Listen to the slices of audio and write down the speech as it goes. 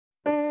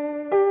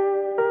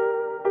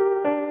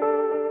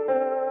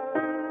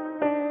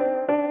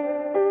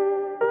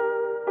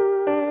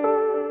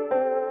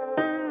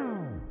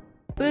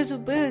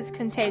podcast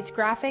contains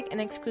graphic and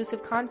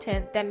exclusive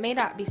content that may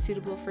not be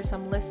suitable for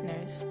some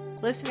listeners.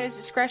 Listeners'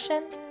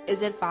 discretion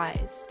is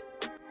advised.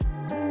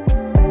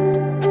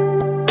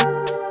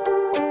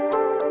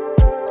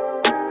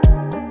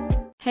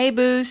 Hey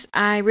boos,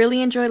 I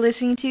really enjoy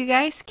listening to you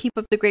guys. Keep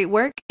up the great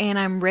work, and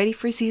I'm ready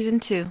for season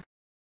 2.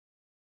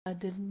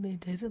 Diddly.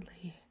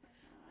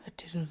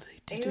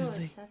 Ew,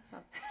 shut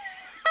up.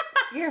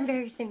 You're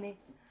embarrassing me.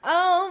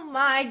 Oh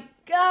my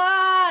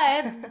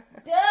god!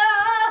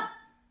 Duh!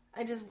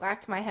 I just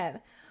whacked my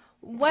head.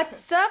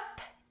 What's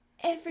up,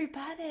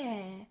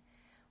 everybody?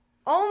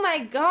 Oh my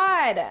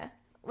god!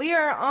 We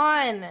are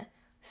on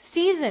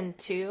season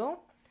 2,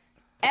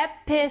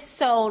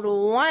 episode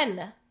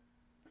 1.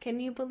 Can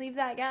you believe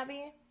that,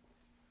 Gabby?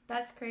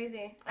 That's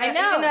crazy. I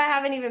know. Even though I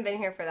haven't even been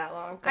here for that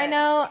long. I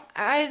know.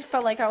 I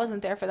felt like I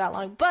wasn't there for that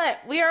long. But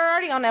we are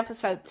already on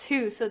episode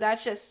 2, so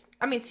that's just...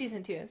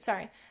 season 2.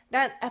 Sorry.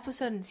 That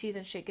episode and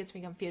season shit gets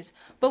me confused.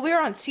 But we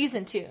are on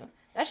season 2.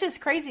 That's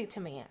just crazy to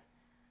me.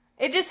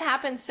 It just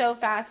happened so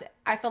fast.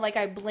 I feel like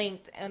I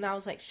blinked, and I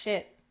was like,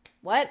 shit.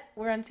 What?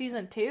 We're on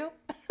season 2?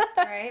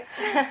 Right?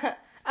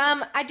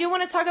 I do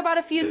want to talk about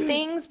a few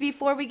things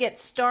before we get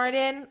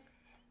started.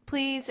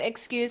 Please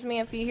excuse me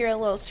if you hear a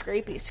little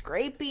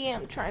scrapey.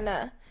 I'm trying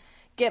to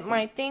get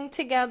my thing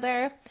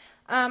together.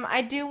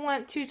 I do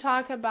want to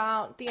talk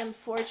about the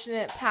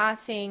unfortunate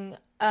passing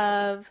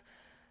of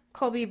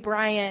Kobe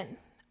Bryant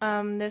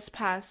this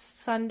past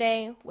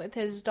Sunday with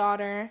his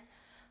daughter.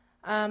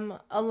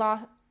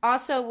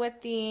 Also with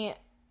the...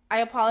 I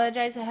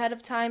apologize ahead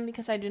of time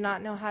because I do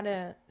not know how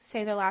to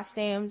say their last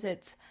names.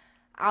 It's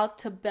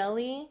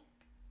Altobelli.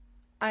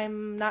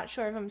 I'm not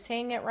sure if I'm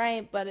saying it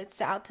right, but it's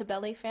the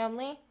Altobelli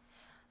family.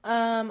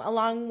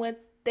 Along with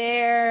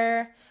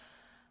their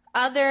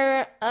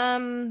other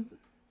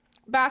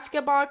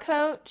basketball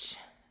coach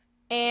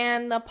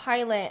and the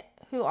pilot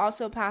who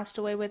also passed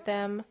away with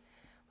them.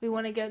 We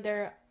want to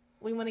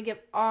give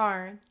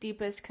our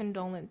deepest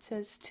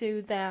condolences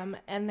to them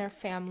and their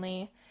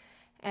family.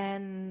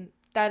 And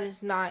that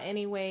is not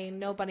any way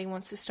nobody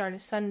wants to start a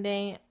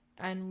Sunday,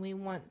 and we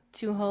want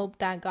to hope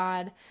that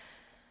God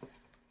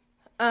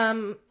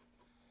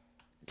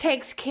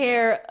takes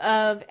care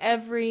of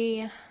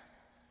every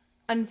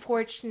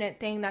unfortunate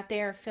thing that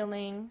they are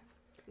feeling.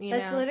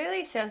 That's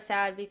literally so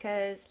sad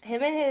because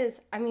him and his...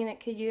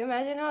 could you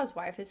imagine how his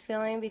wife is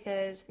feeling?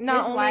 Because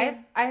wife,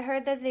 I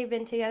heard that they've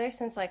been together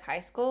since, high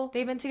school.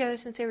 They've been together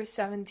since they were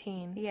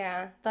 17.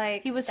 Yeah,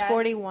 he was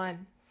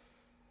 41.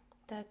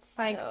 That's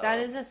that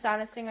is the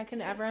saddest thing I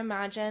can ever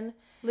imagine.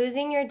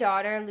 Losing your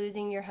daughter,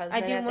 losing your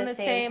husband. I do want to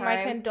say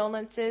my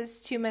condolences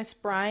to Miss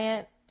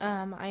Bryant.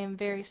 I am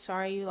very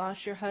sorry you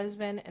lost your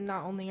husband, and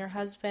not only your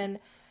husband,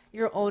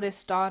 your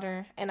oldest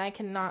daughter, and I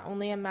can not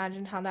only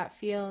imagine how that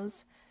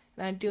feels,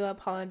 and I do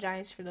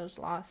apologize for those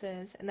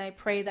losses, and I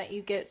pray that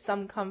you get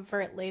some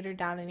comfort later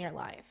down in your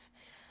life.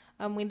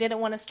 We didn't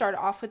want to start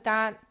off with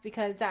that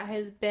because that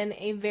has been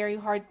a very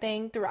hard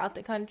thing throughout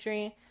the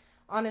country.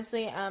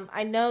 Honestly,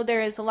 I know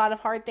there is a lot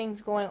of hard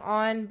things going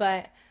on,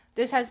 but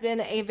this has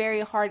been a very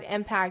hard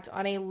impact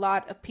on a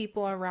lot of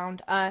people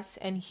around us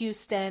in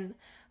Houston,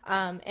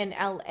 in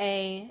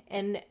LA,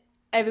 and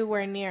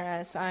everywhere near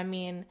us.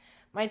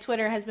 My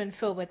Twitter has been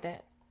filled with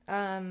it.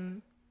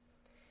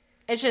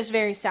 It's just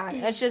very sad.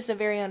 It's just a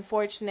very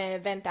unfortunate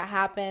event that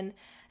happened,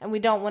 and we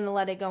don't want to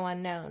let it go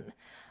unknown.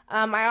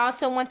 I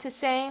also want to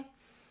say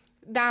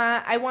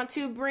that I want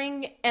to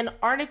bring an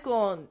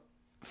article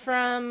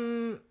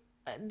from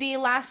the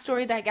last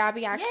story that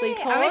Gabby actually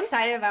told. I'm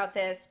excited about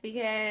this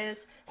because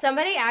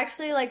somebody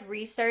actually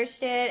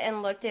researched it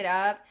and looked it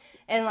up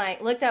and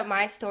looked up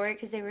my story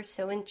because they were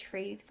so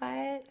intrigued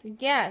by it.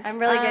 Yes. I'm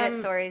really good at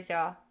stories,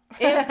 y'all.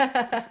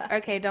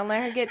 Okay, don't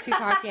let her get too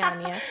cocky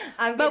on you.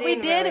 But we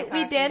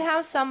did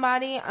have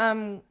somebody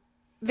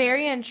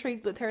very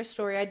intrigued with her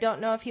story. I don't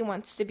know if he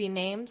wants to be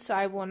named, so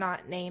I will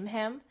not name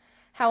him.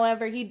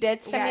 However, he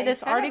did send me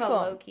this article. He's kind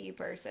of a low-key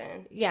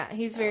person. Yeah,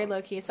 he's very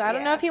low-key. So I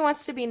don't know if he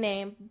wants to be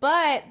named.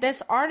 But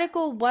this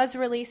article was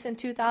released in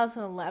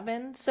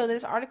 2011. So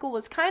this article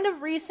was kind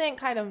of recent,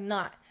 kind of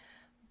not.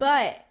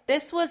 But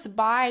this was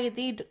by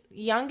the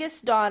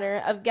youngest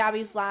daughter of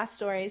Gabby's last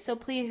story. So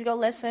please go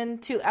listen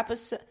to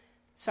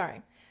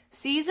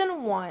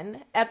season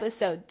 1,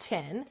 episode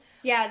 10.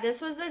 Yeah, this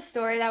was the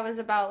story that was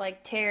about,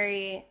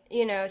 Terry,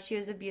 she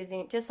was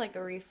abusing, just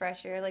a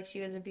refresher,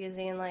 she was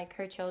abusing,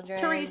 her children.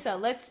 Teresa,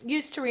 let's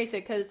use Teresa,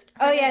 because...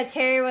 Oh, yeah,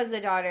 Terry was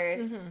the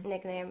daughter's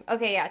nickname.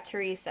 Okay, yeah,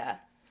 Teresa.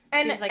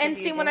 And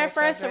see, when I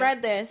first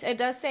read this, it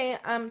does say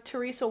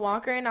Teresa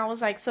Walker, and I was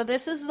like, so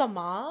this is the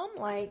mom?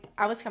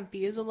 I was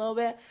confused a little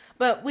bit.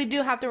 But we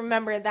do have to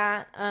remember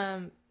that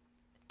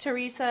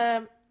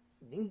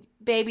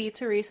baby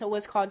Teresa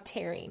was called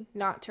Terry,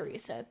 not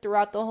Teresa,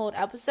 throughout the whole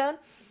episode.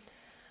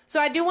 So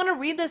I do want to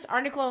read this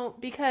article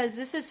because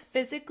this is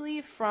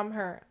physically from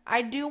her.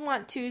 I do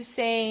want to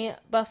say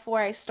before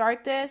I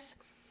start this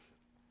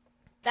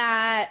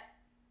that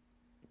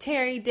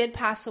Terry did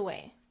pass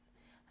away.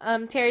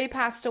 Terry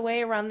passed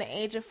away around the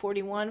age of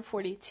 41,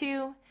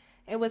 42.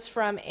 It was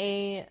from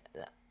a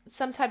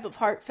some type of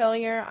heart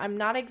failure. I'm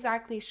not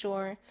exactly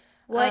sure.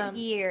 What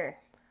year?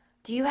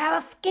 Do you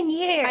have a fucking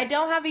year? I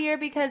don't have a year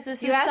because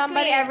this you is ask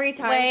somebody me every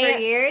time for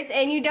years,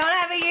 and you don't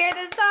have a year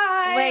this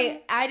time.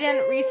 Wait, I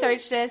didn't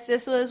research this.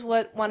 This was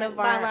what one of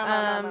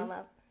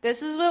our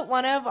this is what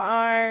one of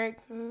our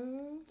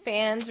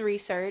fans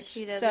researched.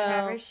 She doesn't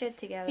have her shit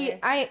together.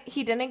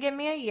 He didn't give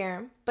me a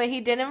year, but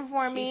he did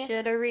inform me. She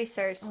should have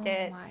researched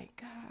it. Oh my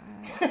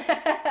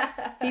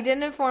god. He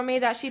did inform me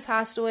that she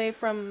passed away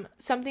from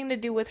something to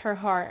do with her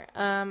heart.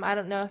 I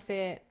don't know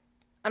if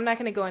I'm not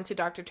going to go into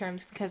doctor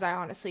terms because I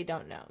honestly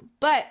don't know.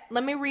 But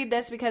let me read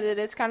this because it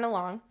is kind of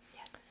long.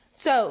 Yes.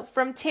 So,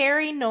 from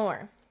Terry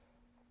Knorr.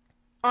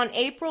 On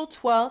April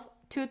 12th,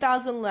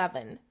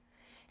 2011,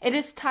 it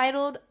is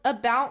titled,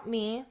 About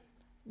Me,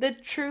 The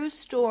True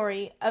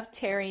Story of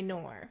Terry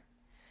Knorr.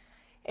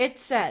 It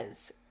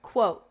says,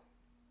 quote,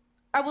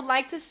 I would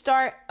like to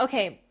start...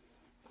 Okay,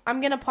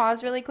 I'm going to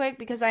pause really quick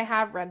because I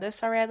have read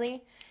this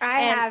already.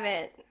 I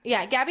haven't.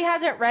 Yeah, Gabby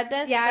hasn't read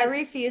this. Yeah, I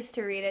refused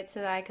to read it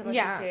so that I can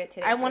listen to it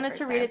today. I wanted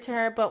to read it to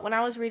her, but when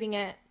I was reading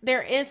it,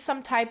 there is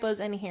some typos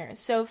in here.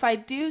 So if I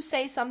do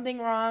say something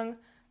wrong,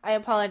 I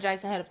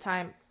apologize ahead of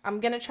time. I'm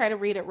going to try to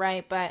read it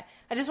right, but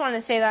I just wanted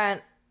to say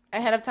that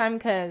ahead of time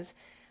because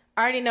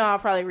I already know I'll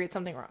probably read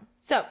something wrong.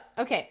 So,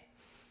 okay.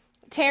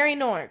 Terry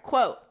Knorr,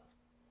 quote,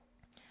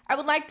 I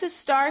would like to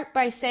start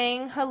by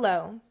saying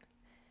hello.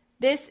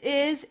 This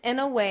is, in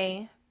a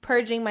way,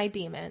 purging my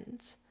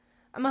demons.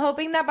 I'm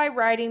hoping that by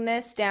writing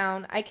this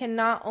down, I can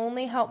not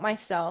only help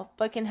myself,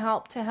 but can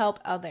help to help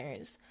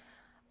others.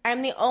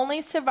 I'm the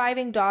only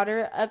surviving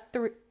daughter of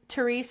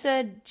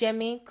Teresa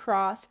Jimmy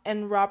Cross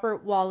and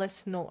Robert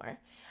Wallace Knorr,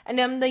 and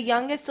I'm the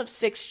youngest of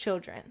 6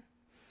 children.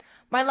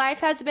 My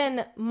life has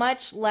been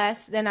much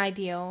less than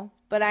ideal,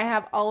 but I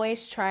have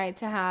always tried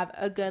to have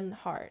a good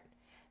heart.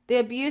 The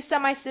abuse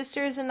that my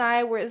sisters and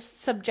I were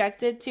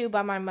subjected to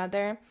by my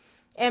mother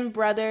and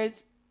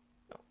brothers,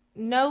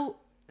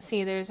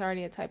 there's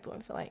already a typo,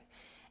 I feel like.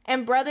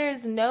 And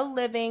brothers, no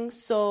living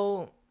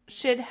soul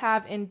should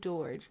have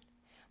endured.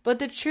 But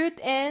the truth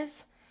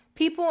is,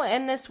 people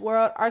in this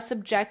world are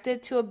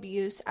subjected to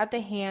abuse at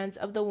the hands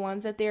of the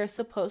ones that they are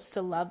supposed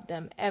to love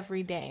them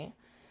every day.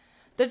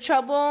 The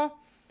trouble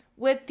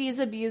with these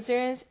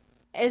abusers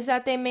is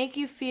that they make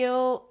you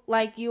feel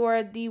like you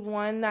are the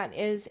one that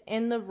is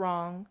in the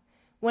wrong,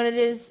 when it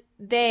is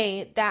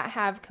they that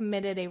have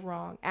committed a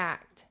wrong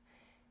act.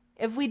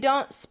 If we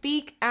don't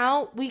speak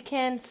out, we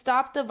can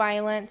stop the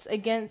violence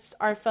against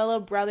our fellow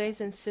brothers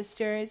and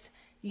sisters,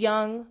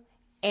 young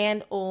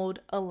and old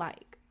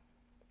alike.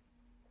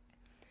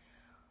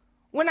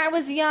 When I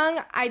was young,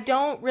 I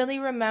don't really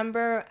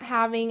remember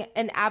having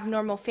an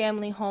abnormal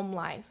family home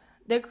life.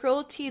 The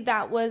cruelty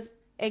that was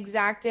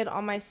exacted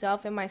on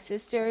myself and my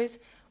sisters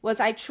was,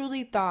 I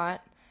truly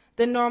thought,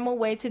 the normal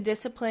way to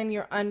discipline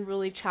your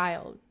unruly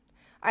child.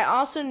 I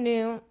also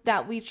knew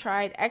that we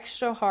tried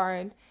extra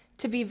hard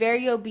to be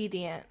very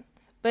obedient,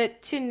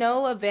 but to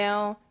no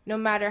avail. No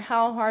matter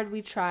how hard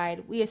we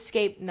tried, we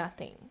escaped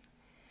nothing.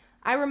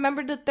 I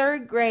remember the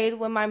 3rd grade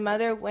when my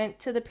mother went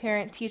to the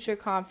parent-teacher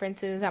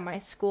conferences at my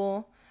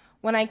school.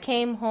 When I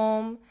came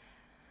home,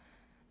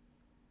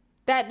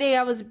 that day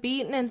I was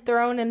beaten and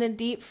thrown in the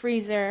deep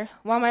freezer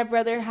while my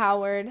brother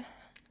Howard...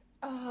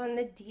 Oh, in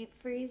the deep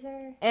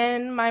freezer?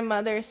 And my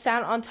mother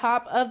sat on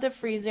top of the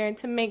freezer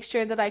to make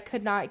sure that I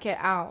could not get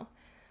out.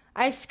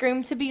 I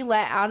screamed to be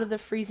let out of the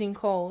freezing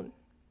cold.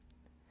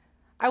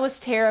 I was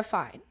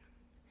terrified.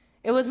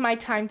 It was my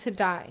time to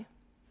die.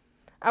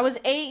 I was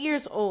 8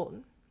 years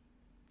old,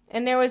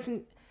 and there was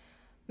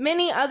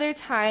many other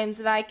times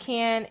that I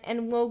can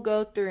and will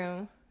go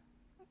through.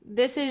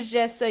 This is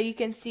just so you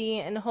can see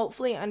and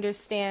hopefully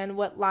understand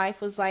what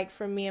life was like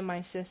for me and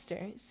my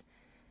sisters.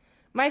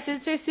 My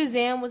sister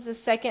Suzanne was the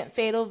 2nd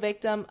fatal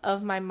victim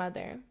of my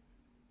mother.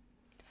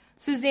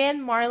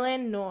 Suzanne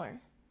Marlin Knorr,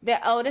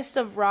 the eldest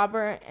of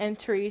Robert and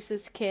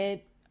Teresa's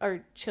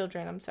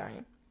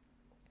children.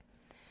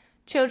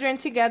 Children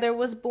together,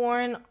 was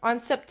born on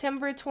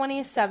September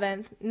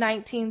 27th,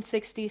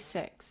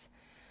 1966.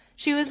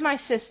 She was my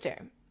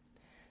sister.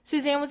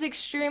 Suzanne was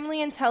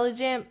extremely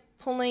intelligent,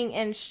 pulling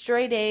in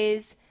straight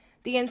A's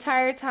the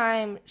entire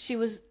time she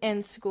was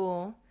in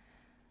school.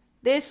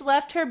 This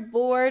left her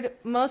bored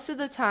most of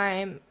the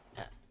time.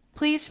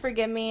 Please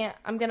forgive me.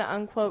 I'm going to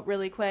unquote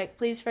really quick.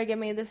 Please forgive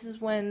me. This is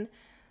when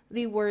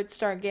the words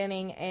start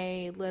getting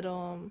a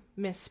little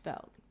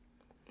misspelled.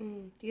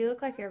 You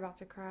look like you're about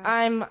to cry.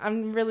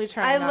 I'm really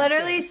trying not to. I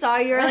literally saw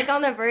you were like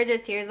on the verge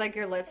of tears, like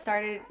your lips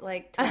started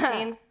like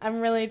twitching.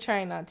 I'm really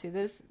trying not to.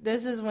 This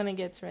is when it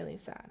gets really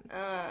sad.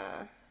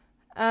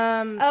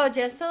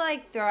 Just to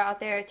like throw out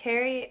there,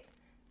 Terry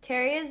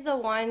is the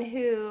one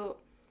who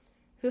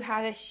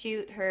had to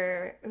shoot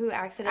her, who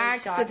accidentally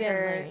shot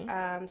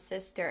her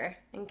sister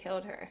and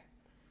killed her.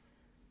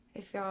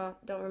 If y'all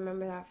don't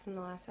remember that from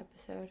the last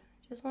episode,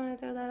 just want to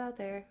throw that out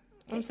there.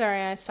 I'm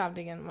sorry, I stopped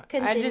again.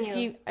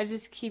 Continue. I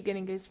just keep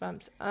getting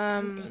goosebumps.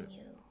 Continue.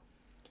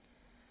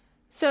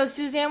 So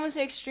Suzanne was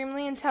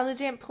extremely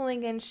intelligent,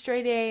 pulling in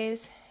straight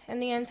A's,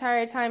 and the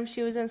entire time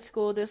she was in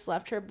school, this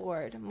left her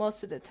bored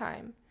most of the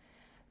time.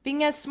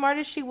 Being as smart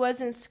as she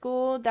was in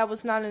school, that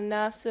was not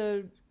enough,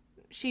 so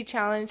she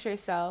challenged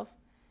herself.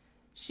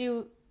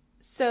 She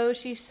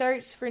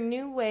searched for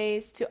new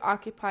ways to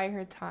occupy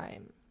her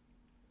time.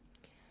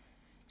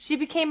 She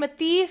became a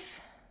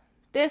thief.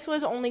 This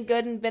was only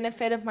good and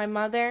benefit of my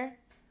mother.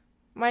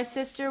 My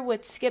sister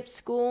would skip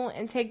school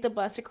and take the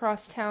bus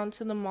across town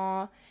to the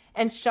mall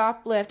and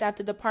shoplift at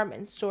the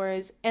department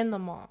stores in the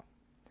mall.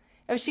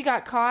 If she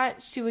got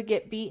caught, she would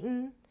get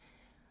beaten.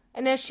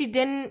 And if she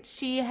didn't,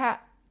 she had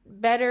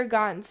better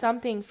gotten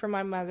something for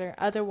my mother.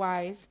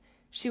 Otherwise,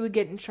 she would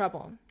get in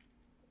trouble.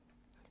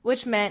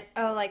 Which meant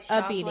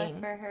a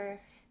beating. For her.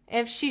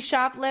 If she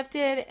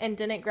shoplifted and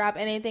didn't grab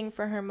anything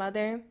for her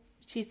mother,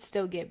 she'd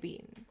still get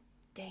beaten.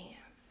 Damn.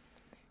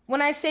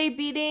 When I say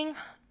beating,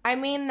 I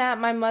mean that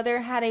my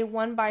mother had a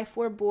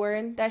 1x4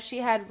 board that she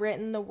had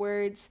written the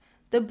words,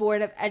 "The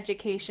Board of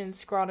Education,"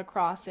 scrawled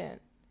across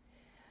it.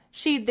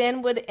 She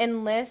then would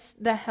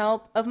enlist the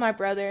help of my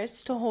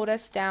brothers to hold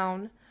us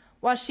down,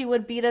 while she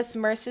would beat us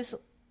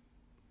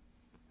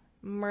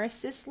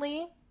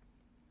mercilessly.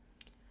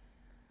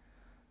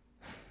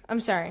 I'm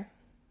sorry.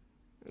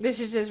 This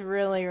is just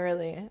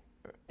really,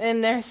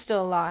 and there's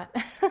still a lot.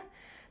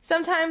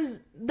 Sometimes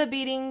the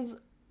beatings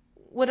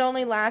would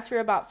only last for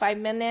about 5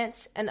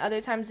 minutes, and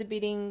other times the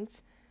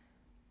beatings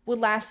would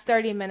last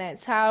 30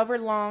 minutes. However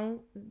long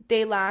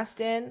they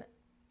lasted,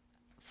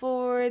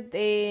 for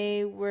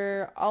they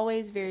were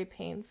always very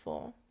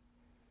painful.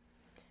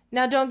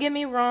 Now, don't get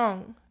me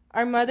wrong.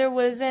 Our mother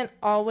wasn't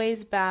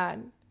always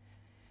bad.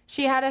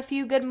 She had a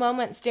few good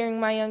moments during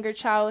my younger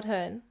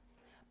childhood,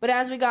 but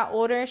as we got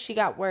older, she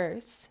got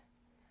worse.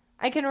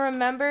 I can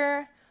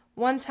remember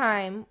one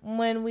time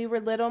when we were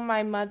little,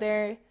 my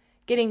mother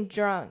getting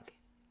drunk,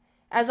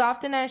 as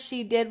often as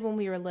she did when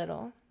we were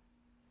little,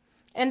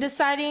 and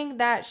deciding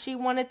that she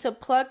wanted to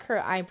pluck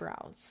her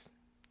eyebrows.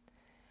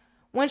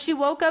 When she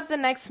woke up the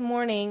next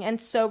morning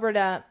and sobered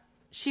up,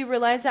 she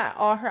realized that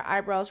all her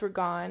eyebrows were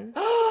gone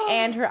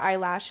and her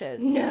eyelashes.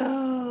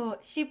 No.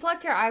 She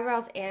plucked her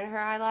eyebrows and her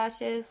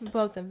eyelashes?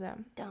 Both of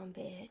them. Dumb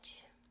bitch.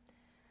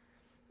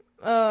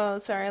 Oh,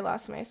 sorry, I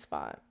lost my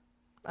spot.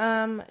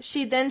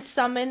 She then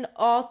summoned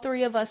all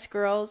 3 of us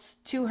girls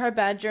to her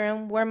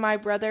bedroom where my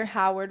brother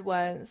Howard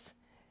was.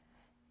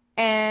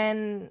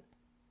 And,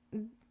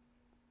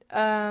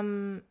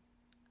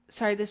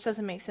 sorry, this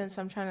doesn't make sense.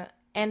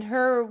 And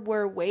her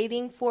were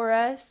waiting for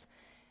us.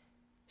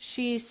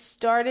 She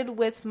started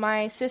with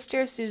my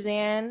sister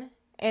Suzanne,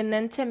 and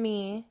then to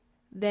me,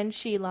 then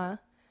Sheila,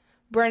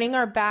 burning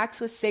our backs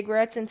with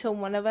cigarettes until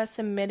one of us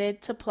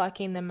admitted to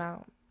plucking them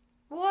out.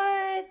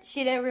 What?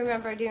 She didn't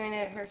remember doing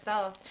it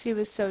herself. She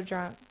was so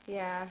drunk.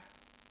 Yeah.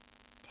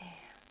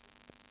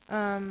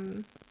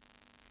 Damn.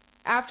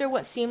 After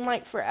what seemed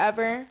like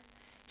forever,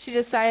 she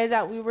decided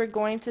that we were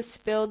going to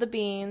spill the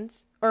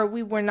beans, or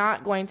we were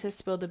not going to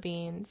spill the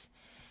beans.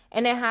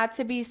 And it had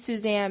to be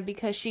Suzanne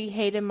because she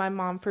hated my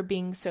mom for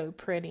being so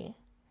pretty.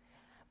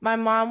 My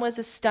mom was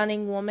a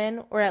stunning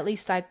woman, or at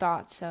least I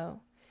thought so.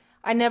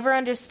 I never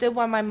understood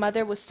why my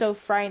mother was so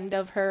frightened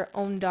of her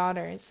own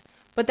daughters,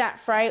 but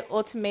that fright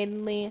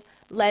ultimately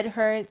led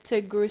her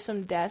to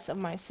gruesome deaths of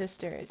my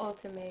sisters.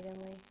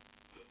 Ultimately.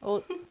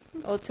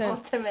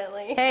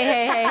 Ultimately.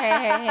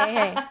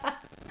 Hey.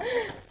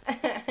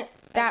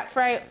 That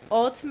fright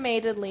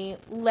ultimately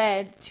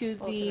led to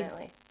the...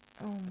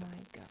 Oh my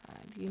God.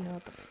 You know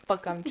what the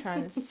fuck I'm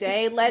trying to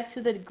say. Led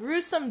to the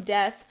gruesome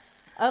deaths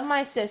of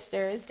my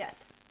sisters.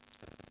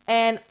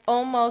 And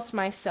almost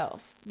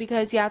myself.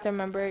 Because you have to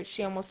remember,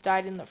 she almost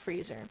died in the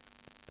freezer.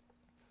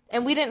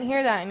 And we didn't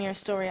hear that in your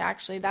story,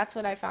 actually. That's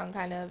what I found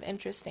kind of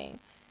interesting.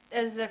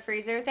 Is the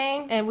freezer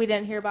thing? And we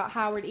didn't hear about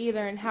Howard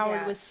either. And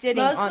Howard was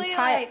sitting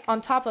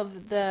on top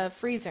of the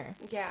freezer.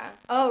 Yeah.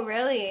 Oh,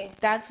 really?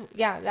 That's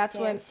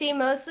what... See,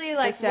 mostly,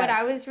 like, what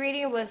I was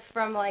reading was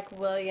from, like,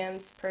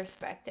 William's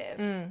perspective.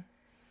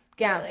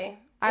 Yeah. Really.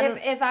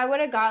 If I would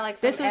have got, like,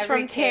 this was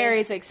from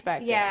Terry's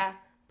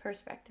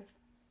perspective.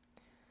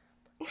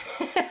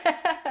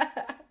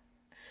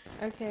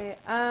 Okay,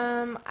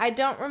 I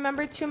don't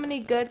remember too many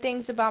good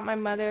things about my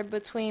mother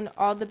between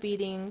all the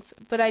beatings,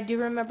 but I do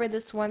remember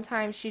this one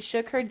time she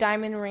took her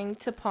diamond ring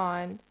to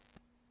pawn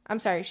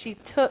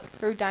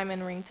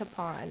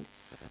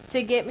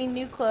to get me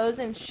new clothes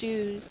and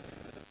shoes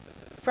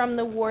from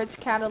the Ward's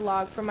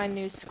catalog for my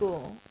new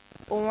school,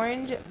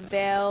 Orange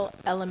Vale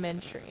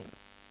Elementary.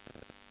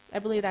 I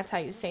believe that's how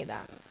you say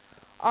that.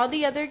 All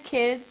the other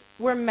kids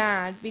were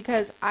mad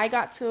because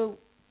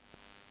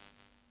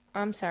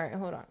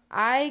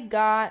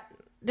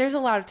there's a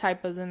lot of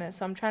typos in this,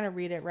 so I'm trying to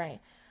read it right.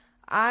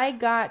 I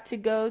got to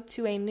go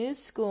to a new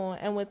school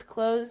and with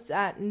clothes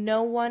that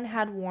no one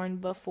had worn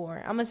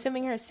before. I'm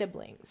assuming her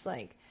siblings.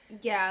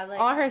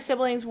 All her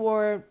siblings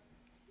wore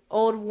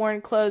old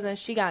worn clothes and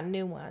she got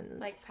new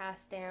ones. Like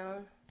passed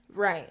down.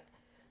 Right.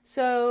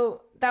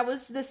 So that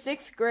was the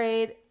 6th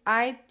grade.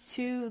 I,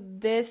 to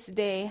this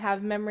day,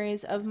 have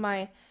memories of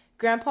my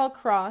Grandpa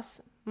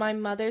Cross, my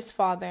mother's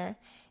father,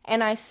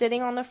 and I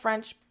sitting on the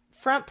front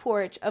front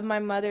porch of my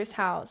mother's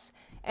house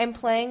and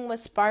playing with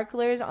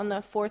sparklers on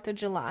the 4th of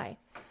July.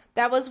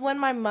 That was when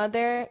my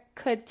mother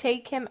could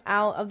take him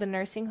out of the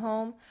nursing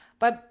home,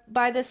 but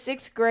by the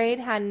 6th grade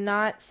I had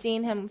not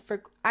seen him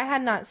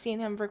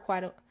for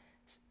quite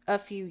a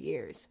few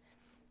years.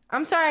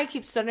 I'm sorry I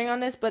keep stuttering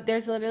on this, but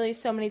there's literally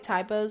so many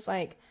typos,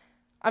 like,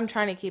 I'm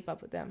trying to keep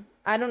up with them.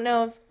 I don't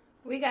know if...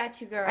 We got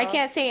you, girl. I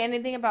can't say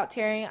anything about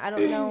Terry. I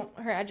don't know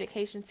her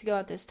education skill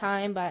at this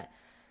time, but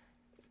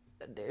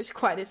there's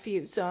quite a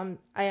few, so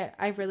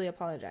I really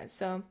apologize.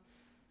 So,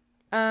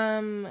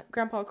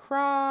 Grandpa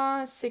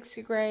Craw,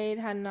 6th grade,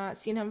 had not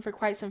seen him for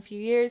quite some few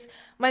years.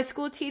 My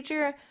school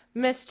teacher,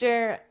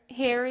 Mr.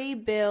 Harry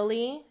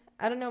Bailey,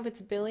 I don't know if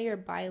it's Billy or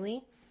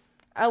Biley,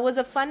 was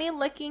a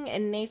funny-looking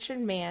and natured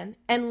man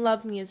and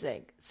loved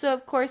music. So,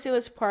 of course, it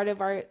was part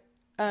of our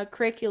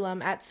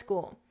curriculum at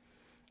school.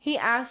 He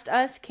asked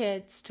us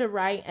kids to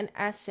write an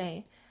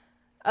essay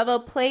of a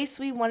place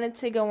we wanted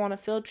to go on a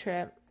field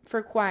trip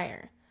for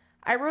choir.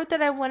 I wrote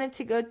that I wanted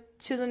to go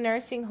to the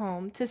nursing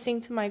home to sing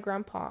to my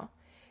grandpa.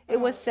 It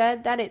was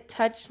said that it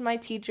touched my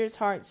teacher's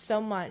heart so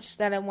much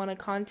that I won a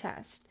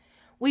contest.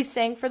 We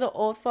sang for the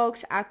old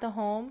folks at the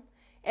home.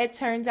 It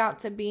turns out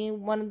to be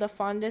one of the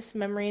fondest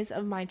memories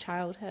of my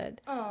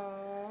childhood.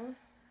 Aww.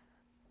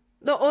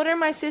 The older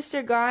my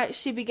sister got,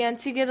 she began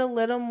to get a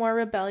little more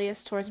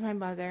rebellious towards my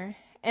mother.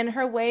 And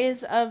her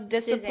ways of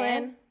discipline...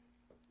 Suzanne?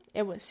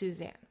 It was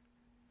Suzanne.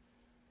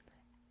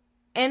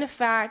 In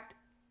fact,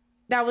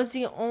 that was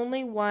the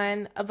only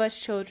one of us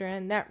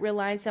children that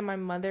realized that my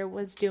mother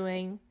was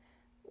doing,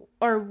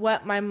 or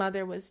what my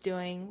mother was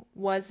doing,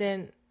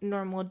 wasn't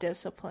normal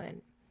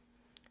discipline.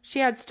 She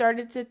had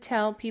started to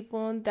tell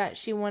people that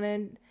she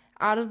wanted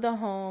out of the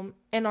home,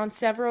 and on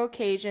several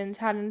occasions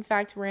had in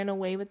fact ran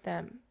away with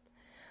them.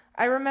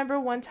 I remember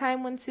one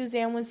time when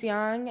Suzanne was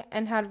young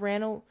and had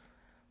ran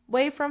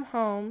away from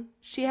home,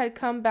 she had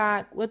come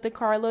back with a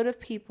carload of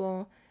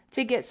people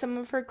to get some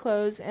of her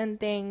clothes and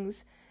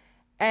things,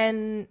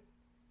 and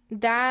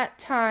that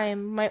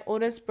time my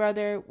oldest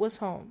brother was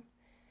home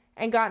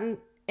and gotten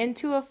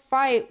into a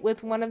fight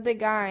with one of the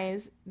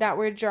guys that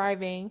were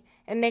driving,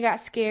 and they got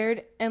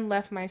scared and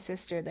left my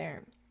sister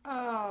there.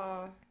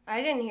 Oh,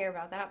 I didn't hear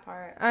about that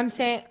part. I'm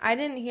saying I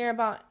didn't hear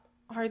about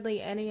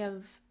hardly any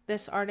of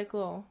this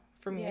article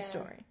from your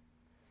story.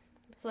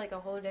 It's like a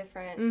whole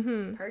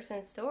different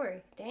person's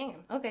story. Damn.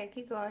 Okay,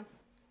 keep going.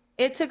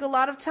 It took a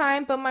lot of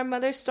time, but my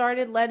mother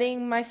started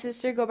letting my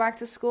sister go back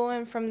to school,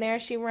 and from there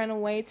she ran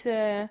away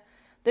to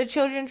the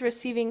children's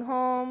receiving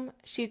home.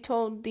 She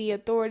told the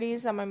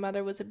authorities that my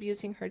mother was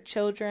abusing her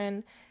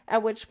children,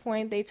 at which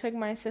point they took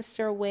my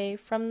sister away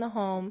from the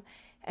home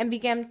and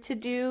began to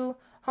do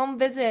home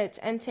visits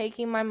and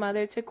taking my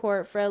mother to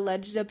court for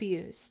alleged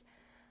abuse.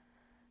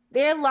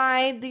 There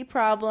lied the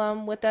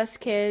problem with us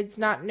kids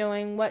not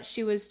knowing what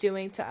she was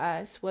doing to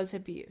us was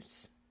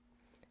abuse.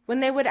 When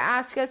they would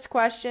ask us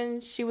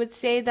questions, she would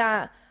say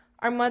that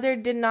our mother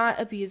did not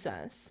abuse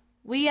us.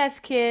 We as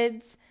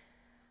kids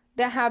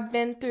that have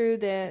been through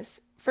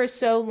this for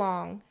so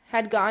long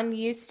had gotten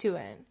used to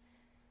it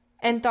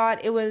and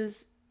thought it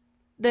was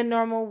the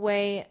normal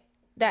way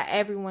that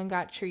everyone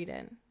got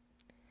treated.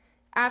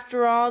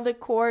 After all the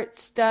court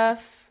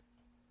stuff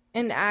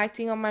and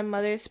acting on my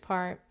mother's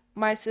part,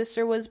 my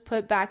sister was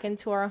put back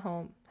into our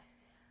home.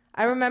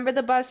 I remember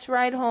the bus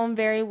ride home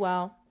very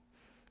well.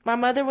 My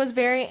mother was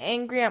very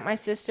angry at my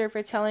sister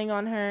for telling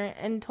on her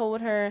and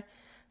told her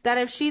that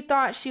if she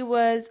thought she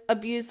was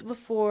abused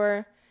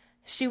before,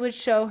 she would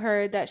show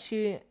her that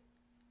she...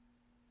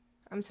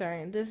 I'm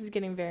sorry, this is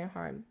getting very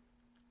hard.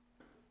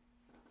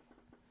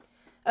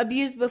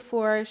 Abused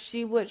before,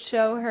 she would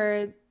show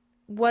her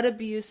what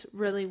abuse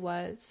really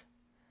was.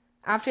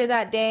 After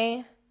that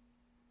day,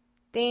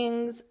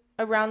 things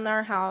around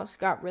our house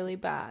got really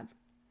bad.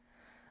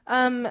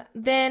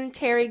 Then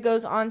Terry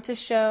goes on to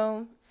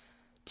show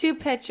 2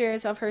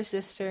 pictures of her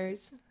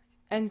sisters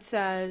and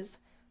says,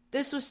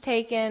 "This was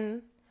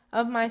taken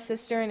of my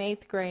sister in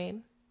 8th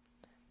grade.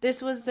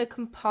 This was the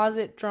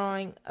composite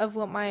drawing of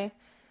what my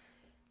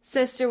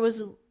sister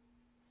was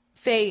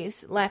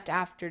face left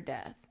after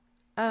death."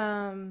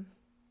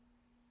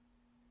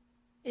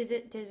 Does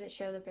it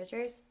show the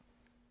pictures?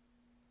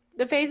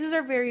 The faces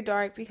are very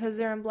dark because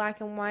they're in black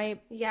and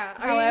white. Yeah.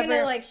 Are you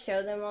going to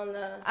show them on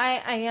the...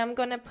 I am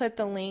going to put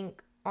the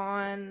link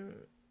on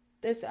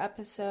this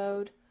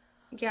episode.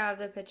 Yeah,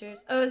 the pictures.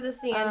 Oh, is this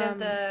the end of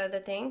the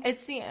thing?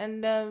 It's the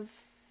end of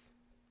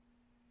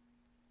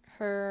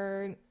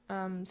her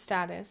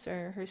status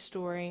or her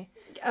story.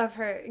 Of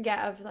her,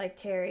 yeah, of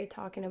like Terry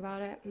talking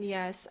about it.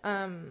 Yes.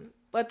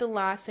 But the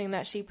last thing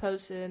that she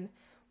posted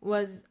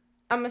was...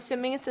 I'm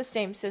assuming it's the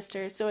same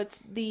sister, so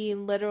it's the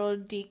literal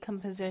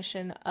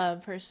decomposition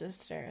of her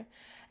sister.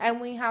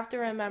 And we have to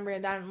remember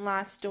that in the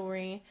last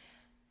story,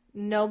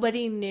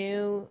 nobody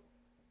knew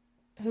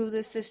who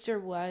the sister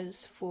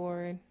was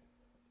for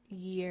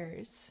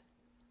years.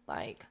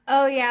 Like,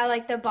 oh yeah,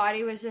 like the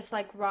body was just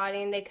like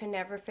rotting. They could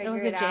never figure it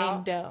out. It was a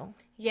Jane Doe.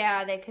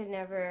 Yeah, they could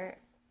never.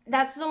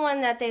 That's the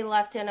one that they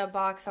left in a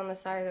box on the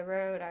side of the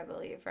road, I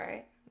believe,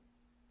 right?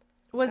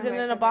 Was it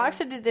in a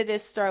box or did they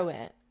just throw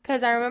it?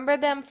 Because I remember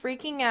them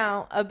freaking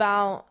out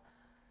about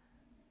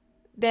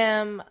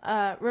them,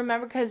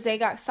 remember, because they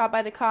got stopped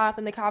by the cop,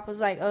 and the cop was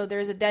like, oh,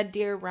 there's a dead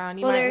deer around.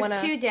 You might want to...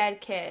 Well, there's 2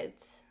 dead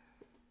kids.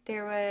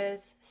 There was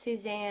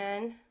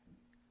Suzanne.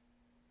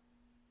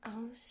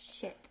 Oh,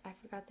 shit. I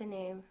forgot the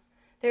name.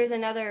 There's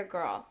another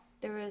girl.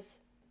 There was...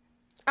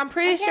 I'm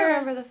pretty sure... I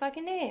can't remember the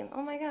fucking name.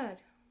 Oh, my God.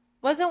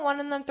 Wasn't one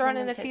of them thrown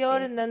in the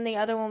field, and then the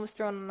other one was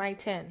thrown on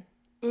I-10?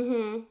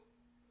 Mm-hmm.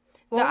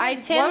 The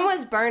I-10... One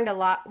was burned a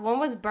lot. One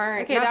was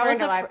burned. Okay, that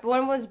was alive.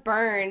 One was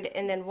burned,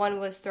 and then one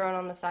was thrown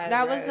on the side of the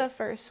road. That was the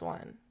first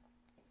one.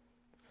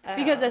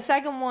 Because the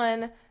second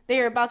one, they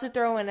were about to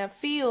throw in a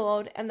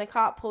field, and the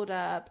cop pulled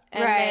up,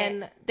 and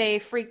then they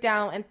freaked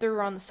out and threw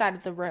her on the side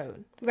of the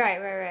road. Right.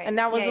 And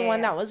that was the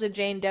one that was a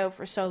Jane Doe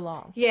for so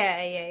long.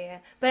 Yeah.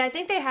 But I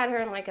think they had her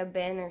in, like, a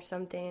bin or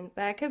something.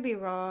 But I could be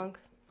wrong.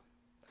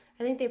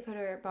 I think they put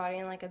her body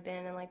in, like, a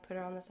bin and, like, put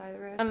her on the side of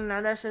the road. I don't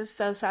know. That's just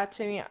so sad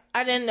to me.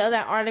 I didn't know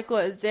that article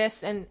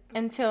exists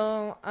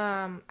until,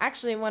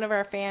 actually, one of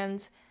our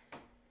fans,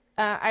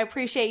 I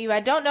appreciate you. I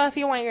don't know if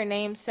you want your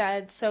name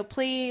said, so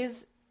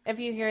please... If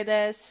you hear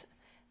this,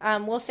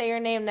 we'll say your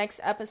name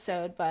next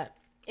episode, but...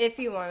 If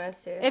you want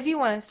us to.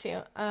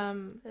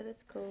 That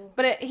is cool.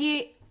 But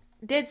he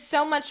did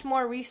so much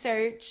more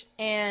research,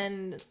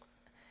 and...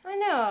 I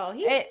know.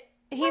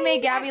 He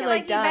made Gabby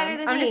look dumb.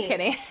 I'm just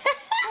kidding.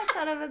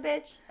 Son of a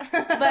bitch.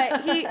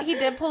 But he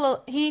did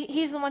pull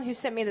he's the one who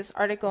sent me this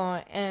article,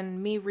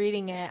 and me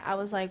reading it, I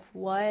was like,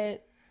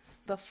 what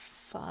the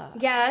fuck?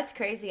 Yeah, that's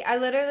crazy. I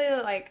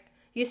literally, like...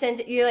 You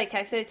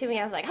texted it to me.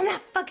 I was like, I'm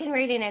not fucking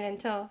reading it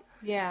until...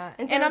 Yeah,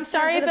 and I'm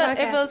sorry if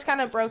it was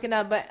kind of broken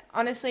up, but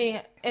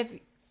honestly,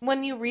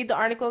 when you read the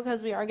article,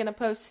 because we are going to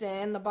post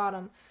it in the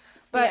bottom,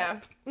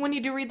 but when you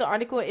do read the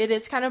article, it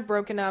is kind of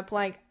broken up.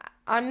 Like,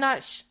 I'm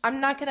not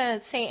going to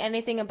say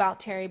anything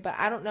about Terry, but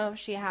I don't know if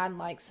she had,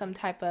 like, some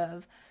type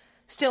of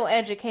still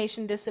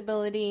education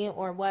disability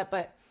or what,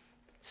 but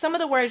some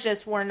of the words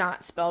just were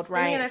not spelled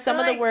right. Some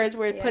of the words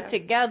were put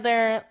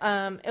together.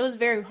 It was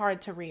very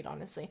hard to read,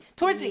 honestly.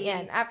 Towards the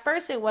end. At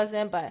first it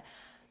wasn't, but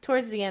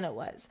towards the end it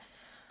was.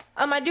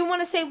 I do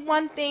want to say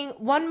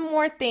one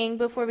more thing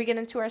before we get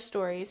into our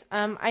stories.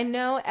 I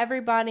know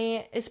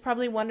everybody is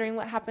probably wondering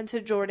what happened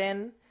to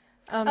Jordan.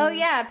 Oh,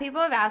 yeah.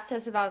 People have asked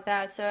us about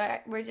that, so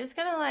we're just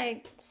going to,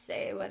 like,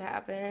 say what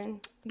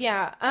happened.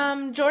 Yeah.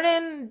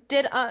 Jordan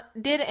did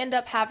end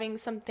up having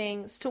some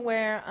things to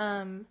where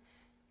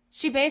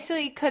she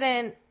basically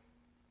couldn't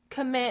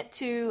commit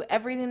to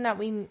everything that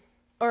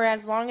or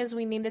as long as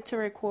we needed to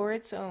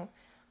record, so...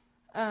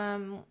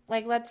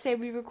 like, let's say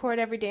we record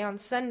every day on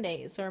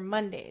Sundays or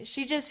Mondays.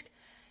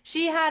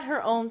 She had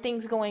her own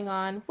things going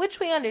on, which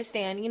we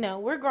understand,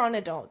 we're grown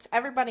adults.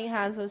 Everybody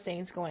has those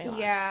things going on.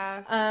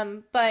 Yeah.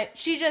 But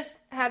she just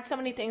had so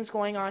many things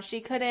going on.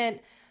 She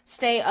couldn't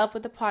stay up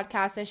with the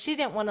podcast, and she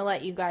didn't want to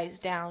let you guys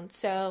down.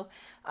 So,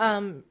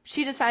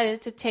 she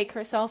decided to take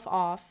herself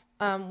off,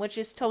 which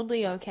is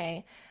totally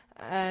okay.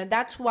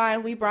 That's why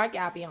we brought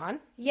Gabby on.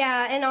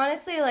 Yeah, and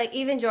honestly, like,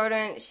 even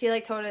Jordan, she,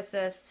 like, told us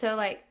this. So,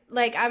 like,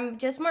 I'm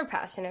just more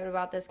passionate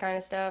about this kind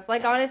of stuff.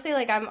 Like, honestly,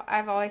 like,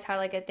 I've always had,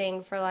 like, a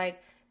thing for,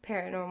 like,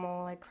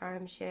 paranormal, like,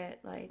 crime shit,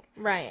 like.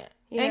 Right.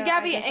 And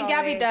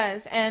Gabby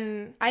does,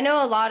 and. I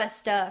know a lot of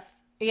stuff.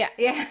 Yeah.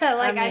 Yeah,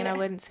 like, I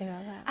wouldn't say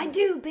all that. I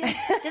do, bitch.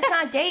 Just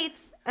not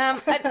dates.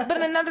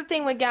 But another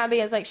thing with Gabby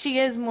is, like, she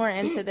is more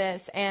into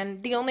this,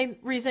 and the only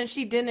reason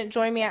she didn't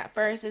join me at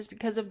first is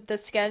because of the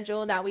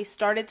schedule that we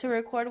started to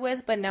record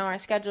with, but now our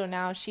schedule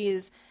now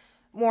she's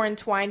more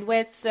entwined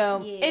with,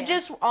 so it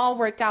just all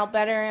worked out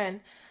better.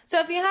 And so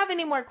if you have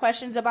any more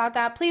questions about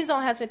that, please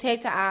don't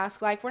hesitate to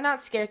ask. Like, we're not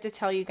scared to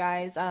tell you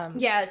guys.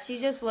 Yeah, she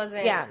just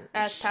wasn't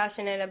as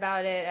passionate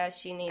about it as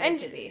she needed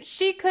to be.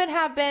 She could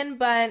have been,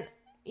 but,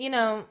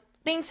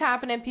 things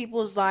happen in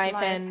people's life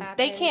and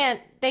happens.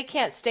 they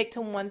can't stick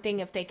to one thing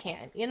if they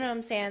can't. You know what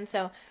I'm saying?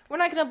 So we're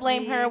not gonna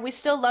blame her. We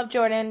still love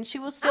Jordan. She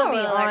will still be on.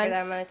 I don't like her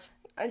that much.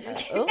 I'm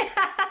just kidding.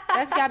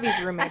 That's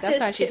Gabby's roommate. That's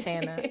why she's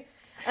saying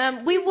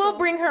that. We will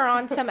bring her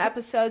on some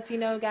episodes.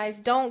 Guys,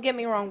 don't get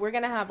me wrong. We're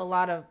gonna have a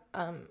lot of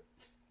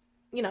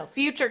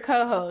future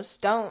co-hosts.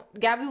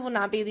 Gabby will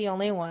not be the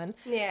only one.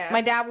 Yeah.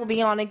 My dad will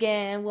be on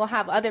again. We'll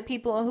have other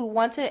people who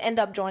want to end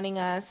up joining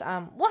us.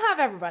 We'll have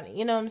everybody.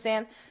 You know what I'm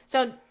saying?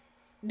 So.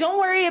 Don't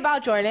worry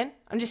about Jordan.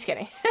 I'm just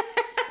kidding.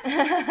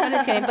 I'm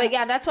just kidding. But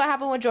yeah, that's what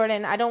happened with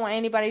Jordan. I don't want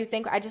anybody to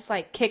think I just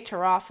like kicked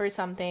her off or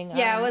something.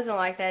 Yeah, it wasn't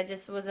like that. It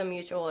just was a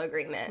mutual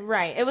agreement. We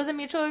It was a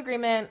mutual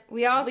agreement.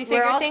 We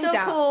figured things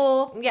out.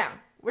 Cool. Yeah.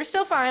 We're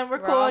still fine. We're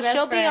cool.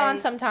 She'll be on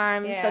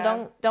sometime. Yeah.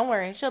 So don't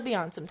worry. She'll be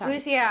on sometime.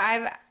 Lucia,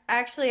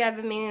 I've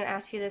been meaning to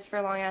ask you this for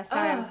a long ass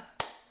time.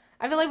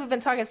 I feel like we've been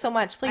talking so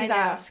much. Please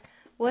ask.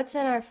 What's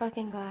in our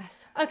fucking glass?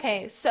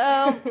 Okay,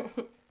 so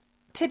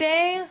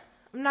today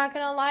I'm not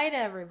going to lie to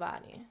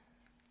everybody.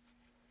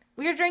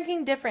 We are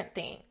drinking different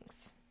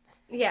things.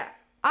 Yeah.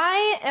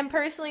 I am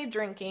personally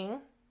drinking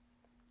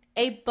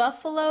a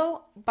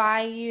Buffalo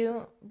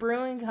Bayou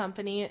Brewing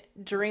Company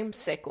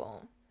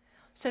Dreamsicle.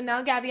 So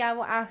now, Gabby, I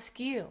will ask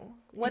you,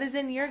 what is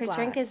in your glass?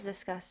 Her drink is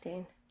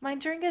disgusting. My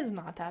drink is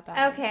not that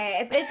bad.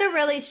 Okay, it's a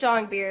really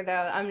strong beer,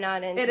 though. I'm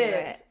not into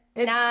it.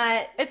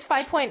 It's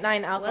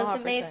 5.9 alcohol.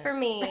 Wasn't made for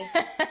me.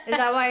 Is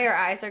that why your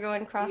eyes are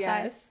going cross-eyed?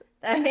 Yes.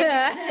 That makes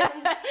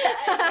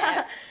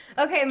sense.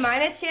 Okay,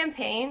 mine is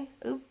champagne.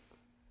 Oop.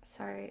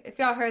 Sorry. If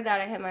y'all heard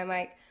that, I hit my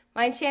mic.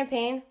 Mine's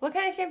champagne. What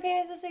kind of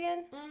champagne is this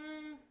again?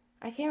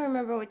 I can't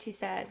remember what you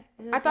said.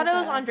 I thought it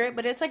was Andre,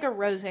 but it's like a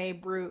rosé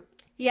brut.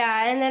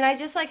 Yeah, and then I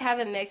just like have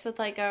it mixed with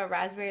like a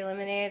raspberry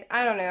lemonade.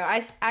 I don't know.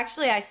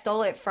 I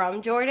stole it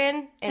from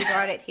Jordan and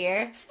brought it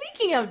here.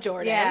 Speaking of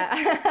Jordan.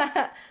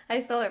 Yeah. I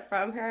stole it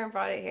from her and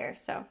brought it here.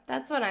 So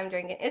that's what I'm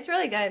drinking. It's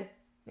really good.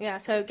 Yeah,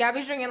 so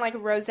Gabby's drinking like a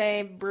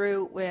rosé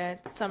brut with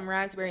some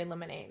raspberry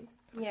lemonade.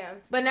 Yeah.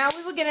 But now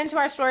we will get into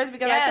our stories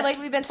because I feel like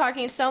we've been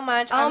talking so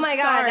much. Oh my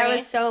God, that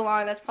was so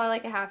long. That's probably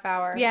like a half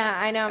hour. Yeah,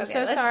 I know. I'm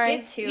so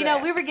sorry.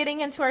 We were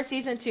getting into our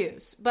season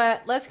 2s,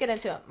 but let's get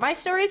into it. My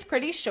story is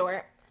pretty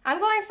short. I'm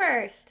going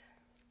first.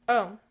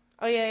 Oh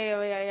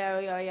yeah.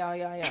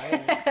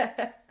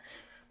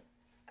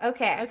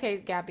 Okay,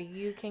 Gabby,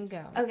 you can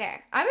go. Okay,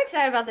 I'm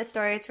excited about this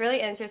story. It's really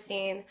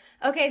interesting.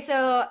 Okay,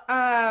 so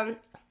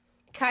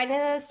kind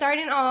of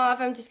starting off,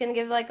 I'm just gonna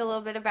give like a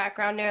little bit of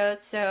background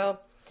notes. So,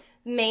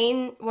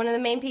 one of the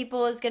main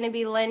people is gonna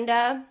be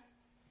Linda.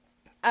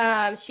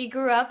 She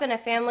grew up in a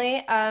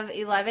family of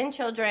 11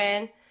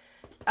 children.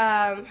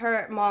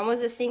 Her mom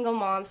was a single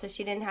mom, so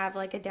she didn't have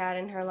like a dad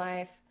in her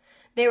life.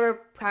 They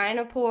were kind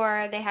of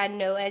poor. They had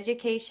no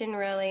education,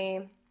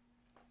 really.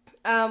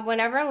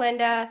 Whenever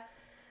Linda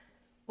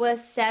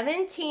was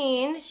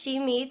 17, she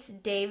meets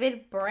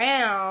David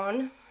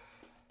Brown.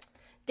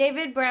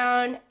 David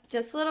Brown,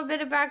 just a little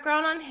bit of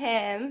background on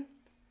him,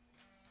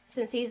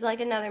 since he's like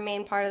another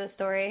main part of the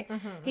story.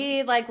 Mm-hmm.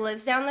 He like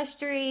lives down the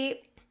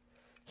street.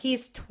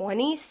 He's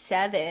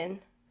 27,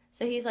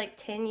 so he's like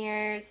 10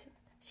 years.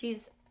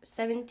 She's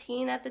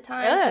 17 at the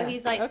time, so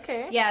he's like,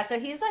 so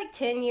he's like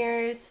 10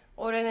 years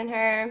older than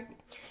her.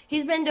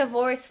 He's been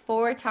divorced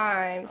 4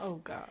 times.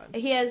 Oh God.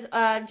 He has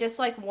just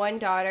like one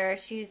daughter.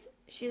 She's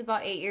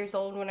about 8 years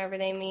old whenever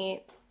they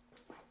meet.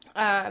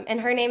 And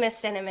her name is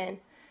Cinnamon,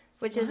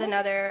 which is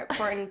another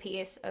important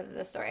piece of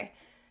the story.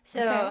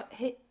 So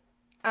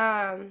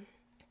blah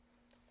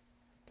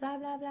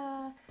blah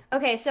blah.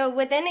 Okay, so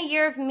within a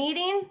year of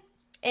meeting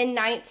in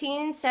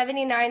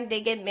 1979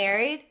 they get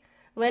married.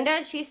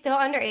 Linda, she's still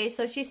underage,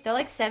 so she's still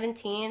like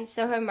 17.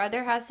 So her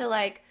mother has to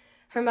like,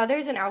 her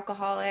mother's an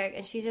alcoholic,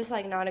 and she's just,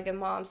 like, not a good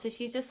mom. So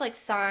she just, like,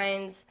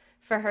 signs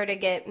for her to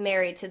get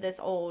married to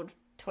this old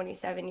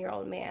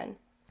 27-year-old man.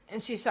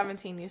 And she's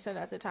 17, you said,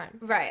 at the time?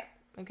 Right.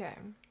 Okay.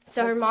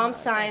 So her mom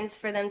signs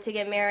for them to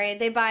get married.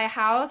 They buy a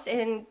house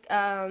in,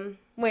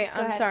 Wait,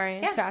 I'm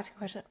sorry to ask a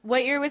question.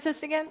 What year was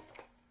this again?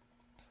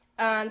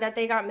 That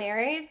they got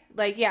married?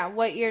 Like, yeah,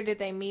 what year did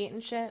they meet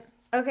and shit?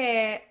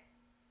 Okay.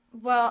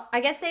 Well, I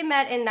guess they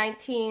met in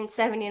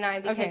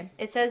 1979 because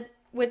it says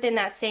within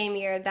that same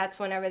year, that's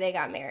whenever they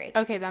got married.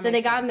 Okay, that makes sense. So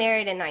they got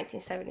married in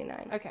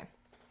 1979. Okay.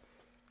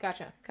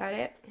 Gotcha. Got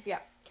it? Yeah.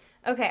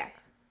 Okay.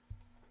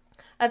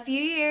 A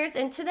few years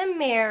into the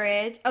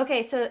marriage.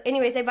 Okay, so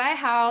anyways, they buy a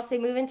house. They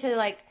move into,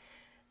 like,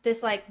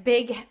 this, like,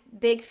 big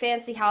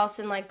fancy house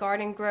in, like,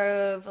 Garden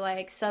Grove,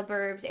 like,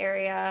 suburbs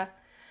area.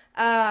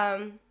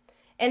 And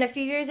a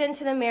few years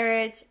into the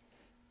marriage,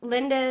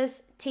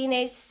 Linda's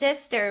teenage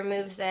sister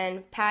moves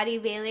in, Patty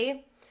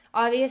Bailey.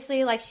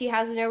 Obviously, like, she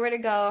has nowhere to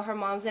go. Her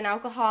mom's an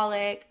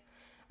alcoholic.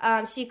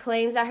 She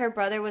claims that her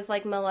brother was,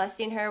 like,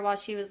 molesting her while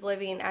she was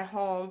living at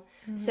home.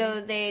 Mm-hmm.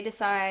 So they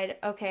decide,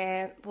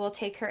 okay, we'll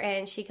take her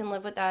in. She can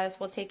live with us.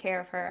 We'll take care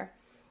of her.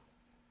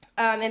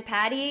 And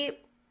Patty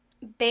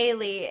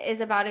Bailey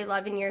is about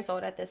 11 years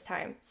old at this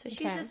time. So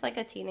she's just, like,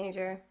 a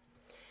teenager.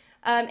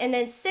 And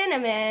then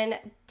Cinnamon,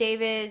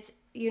 David's,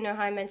 you know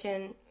how I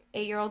mentioned,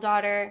 8-year-old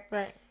daughter.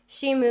 Right.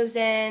 She moves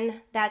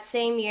in that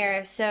same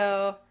year.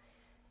 So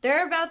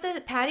they're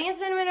Patty and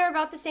Cinnamon are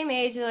about the same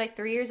age. They're like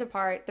 3 years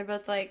apart. They're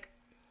both like,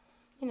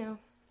 you know,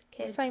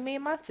 kids. It's like me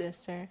and my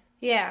sister.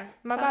 Yeah.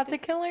 Am I about to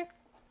kill her?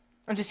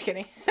 I'm just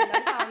kidding. No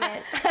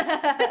comment.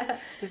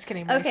 Just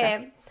kidding. Marissa.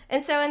 Okay.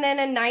 And then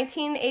in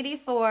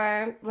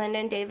 1984, Linda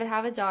and David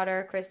have a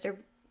daughter,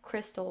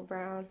 Crystal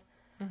Brown.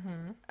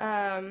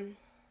 Mm-hmm.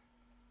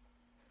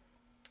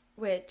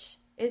 Which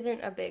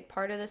isn't a big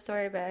part of the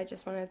story, but I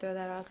just want to throw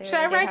that out there. Should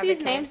I write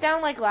these names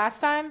down like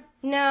last time?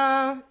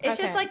 No. It's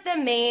just like the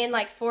main,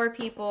 like, 4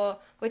 people,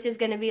 which is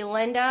going to be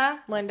Linda,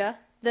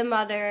 the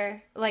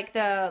mother, like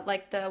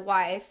the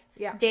wife.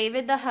 Yeah.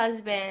 David, the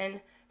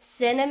husband.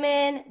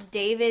 Cinnamon,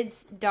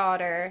 David's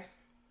daughter.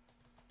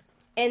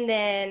 And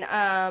then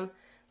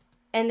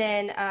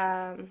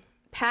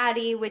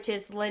Patty, which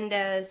is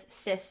Linda's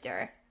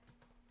sister.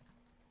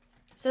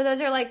 So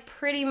those are, like,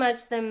 pretty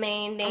much the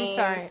main names.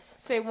 I'm sorry.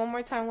 Say one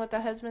more time what the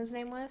husband's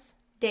name was.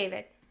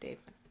 David.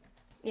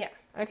 Yeah.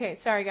 Okay,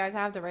 sorry, guys.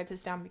 I have to write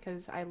this down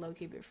because I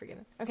low-key be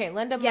forgetting. Okay,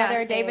 Linda,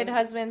 mother, David,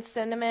 husband,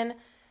 Cinnamon,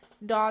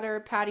 daughter,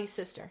 Patty,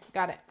 sister.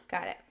 Got it.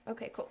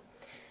 Okay, cool.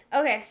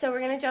 Okay, so we're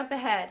going to jump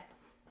ahead.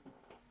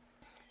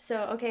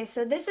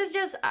 So this is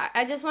just,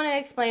 I just want to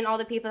explain all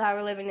the people that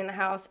were living in the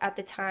house at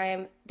the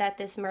time that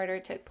this murder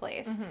took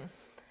place.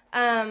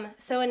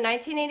 So in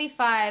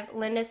 1985,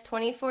 Linda's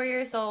 24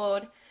 years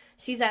old.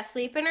 She's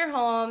asleep in her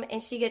home,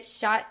 and she gets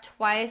shot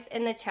twice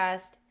in the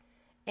chest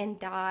and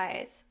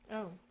dies.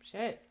 Oh,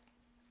 shit.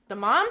 The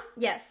mom?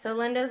 Yes, so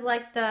Linda's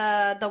like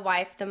the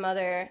wife, the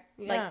mother,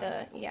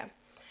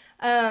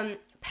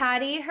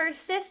 Patty, her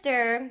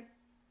sister,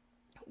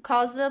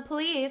 calls the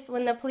police.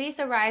 When the police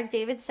arrive,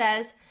 David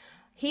says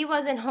he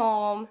wasn't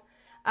home,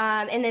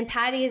 and then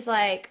Patty's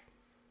like,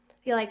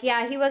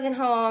 yeah, he wasn't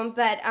home,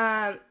 but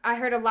I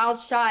heard a loud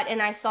shot,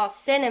 and I saw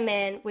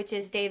Cinnamon, which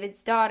is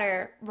David's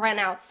daughter, run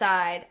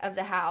outside of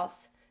the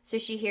house. So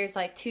she hears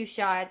like 2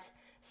 shots.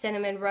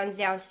 Cinnamon runs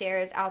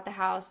downstairs, out the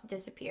house,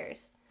 disappears.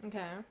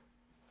 Okay.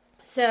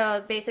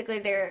 So basically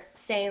they're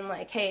saying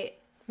like, hey,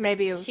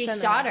 maybe it was she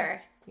Cinnamon. shot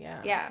her.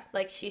 Yeah. Yeah,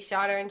 like she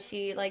shot her and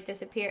she like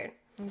disappeared.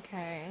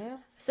 Okay.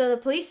 So the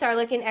police start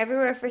looking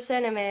everywhere for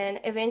Cinnamon.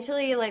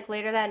 Eventually, like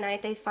later that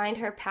night, they find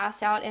her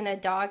passed out in a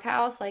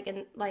doghouse, like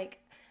in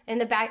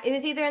the back. It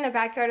was either in the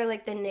backyard or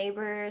like the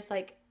neighbor's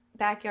like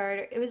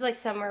backyard. It was like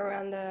somewhere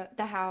around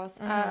the house.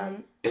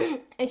 And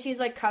she's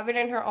like covered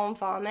in her own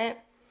vomit.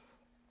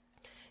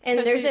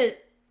 And so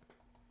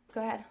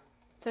go ahead.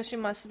 So she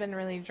must have been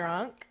really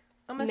drunk.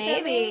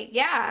 Maybe,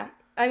 yeah.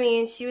 I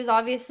mean, she was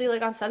obviously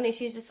like on something.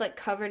 She's just like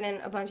covered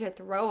in a bunch of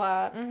throw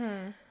up.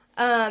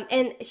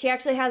 And she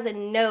actually has a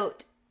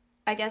note.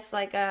 I guess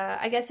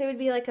it would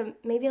be like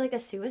maybe a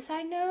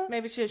suicide note.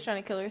 Maybe she was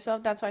trying to kill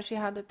herself. That's why she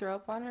had the throw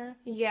up on her.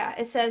 Yeah,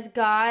 it says,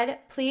 "God,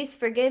 please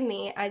forgive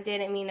me. I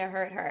didn't mean to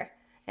hurt her."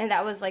 And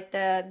that was like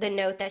the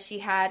note that she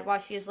had while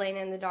she was laying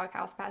in the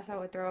doghouse, passed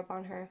out with throw up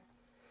on her.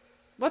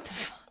 What the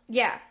fuck?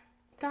 Yeah.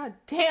 God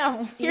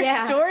damn. Your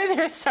stories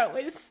are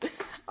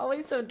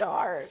always so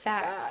dark.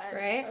 Facts, God.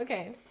 Right?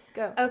 Okay,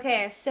 go.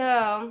 Okay,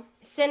 so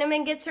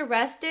Cinnamon gets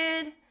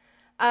arrested.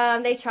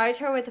 They charge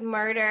her with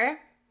murder.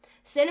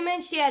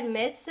 Cinnamon, she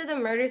admits to the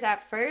murders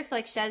at first,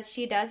 like says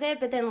she does it,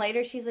 but then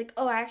later she's like,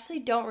 oh, I actually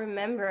don't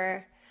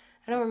remember.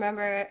 I don't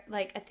remember,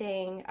 like, a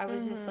thing. I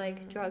was just,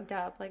 like, drugged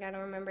up. Like, I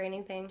don't remember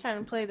anything.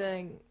 Trying to play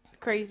the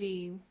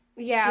crazy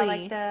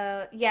plea.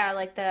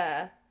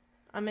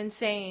 I'm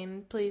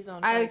insane. Please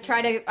don't. I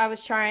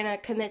was trying to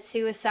commit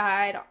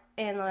suicide,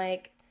 and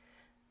like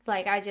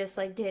I just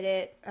like did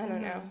it. I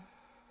don't know.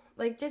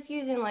 Like just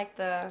using like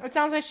the. It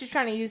sounds like she's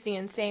trying to use the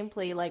insane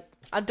plea. Like,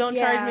 don't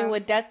charge me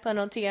with death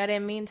penalty. I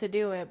didn't mean to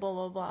do it. Blah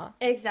blah blah.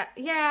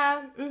 Exactly.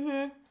 Yeah.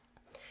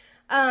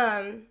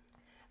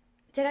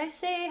 Did I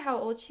say how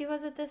old she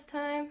was at this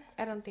time?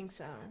 I don't think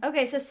so.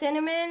 Okay, so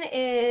Cinnamon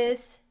is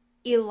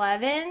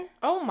 11.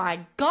 Oh my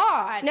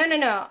God.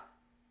 No.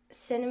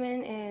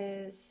 Cinnamon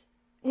is.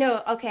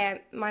 No,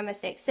 okay, my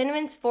mistake.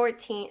 Cinnamon's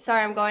 14.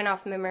 Sorry, I'm going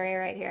off memory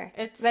right here.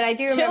 But I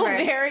do remember.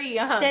 Still very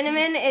young.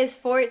 Cinnamon is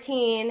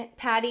 14.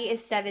 Patty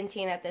is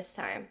 17 at this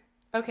time.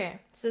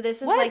 Okay. So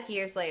this is like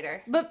years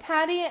later. But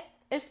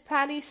is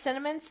Patty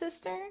Cinnamon's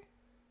sister?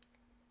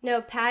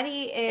 No,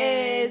 Patty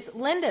is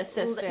Linda's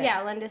sister.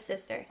 Yeah, Linda's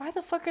sister. Why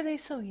the fuck are they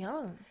so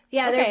young?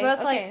 Yeah, they're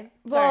both like.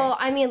 Well,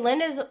 I mean,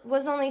 Linda's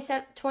was only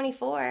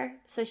 24,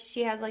 so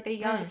she has like a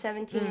young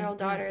 17-year-old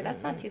daughter.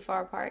 That's not too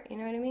far apart. You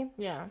know what I mean?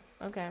 Yeah.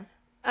 Okay.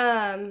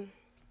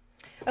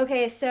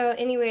 Okay, so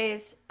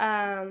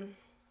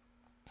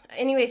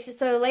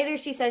so later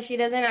she says she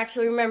doesn't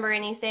actually remember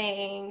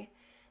anything,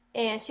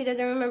 and she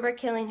doesn't remember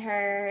killing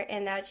her,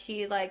 and that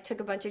she, like,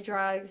 took a bunch of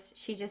drugs.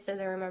 She just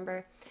doesn't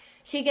remember.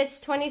 She gets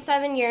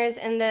 27 years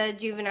in the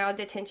juvenile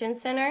detention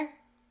center,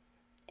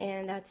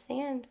 and that's the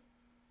end.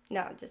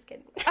 No, I'm just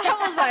kidding.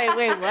 I was like,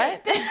 wait,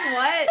 what?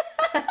 What?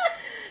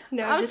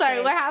 No, I'm sorry,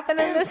 kidding. What happened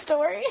in this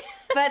story?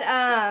 But,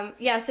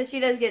 yeah, so she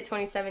does get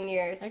 27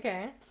 years.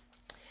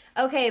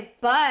 Okay,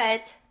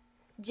 but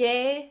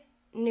Jay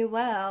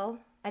Newell,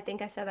 I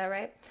think I said that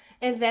right,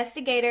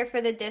 investigator for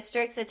the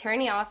district's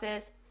attorney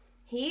office,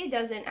 he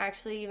doesn't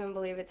actually even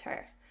believe it's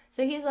her.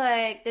 So he's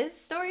like, this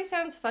story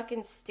sounds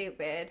fucking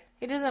stupid.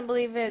 He doesn't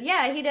believe it.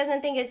 Yeah, he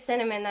doesn't think it's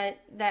Cinnamon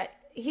that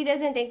he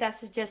doesn't think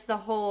that's just the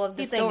whole of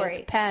the story. You think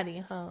it's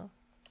Patty, huh?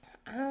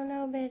 I don't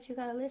know, bitch. You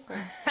gotta listen.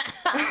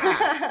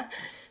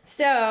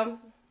 So,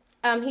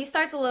 he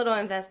starts a little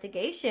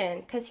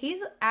investigation because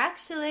he's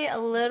actually a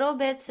little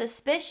bit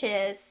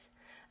suspicious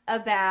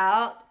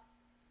about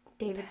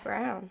David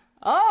Brown.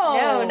 Oh.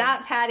 No,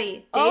 not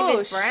Patty.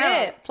 David Brown.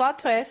 Oh, shit. Plot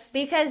twist.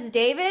 Because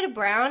David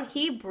Brown,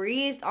 he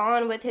breezed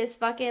on with his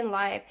fucking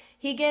life.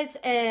 He gets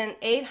an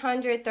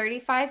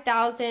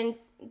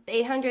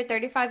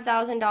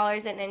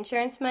 $835,000 in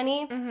insurance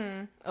money.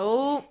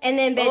 Oh. And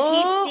then,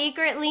 bitch, he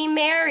secretly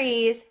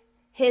marries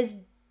his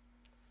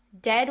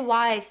dead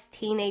wife's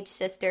teenage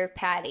sister,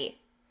 Patty,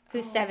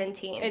 who's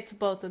 17. It's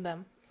both of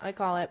them. I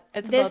call it.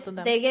 It's both of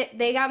them.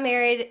 They got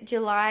married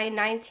July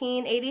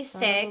 1986.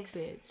 Son of a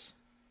bitch.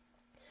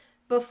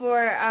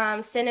 Before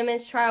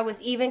Cinnamon's trial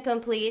was even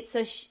complete.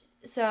 So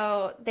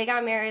they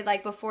got married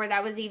like before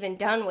that was even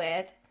done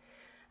with.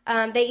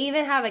 They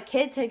even have a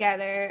kid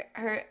together.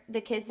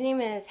 The kid's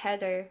name is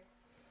Heather.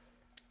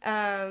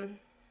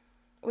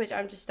 which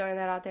I'm just throwing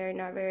that out there.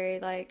 Not very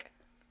like.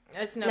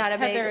 It's not a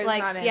big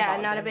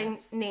not a big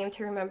name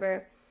to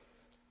remember.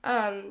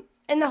 And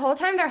the whole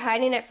time they're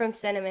hiding it from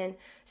Cinnamon.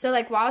 So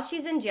like while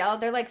she's in jail,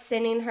 they're like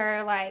sending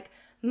her like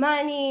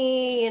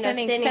money,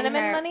 sending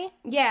Cinnamon her money.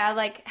 Yeah,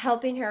 like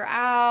helping her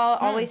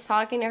out, always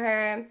talking to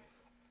her.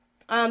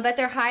 But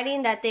they're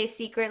hiding that they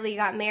secretly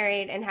got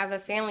married and have a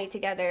family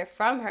together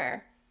from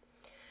her.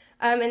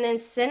 And then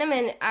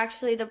Cinnamon,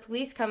 actually, the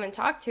police come and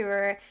talk to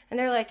her, and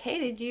they're like,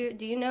 "Hey, do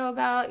you know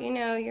about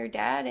your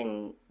dad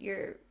and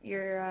your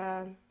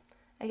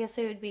I guess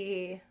it would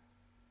be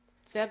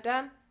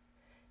stepdad?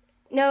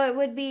 No, it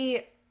would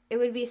be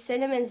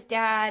Cinnamon's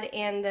dad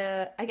and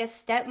the I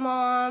guess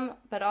stepmom,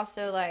 but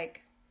also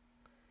like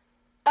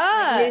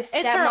it's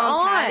her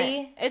aunt.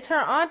 Patty. It's her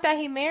aunt that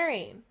he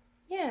married.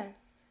 Yeah.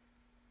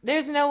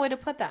 There's no way to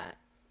put that.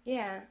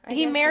 Yeah.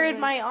 He married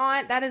my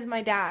aunt. That is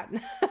my dad.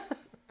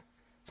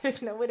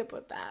 There's no way to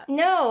put that.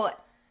 No.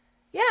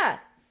 Yeah.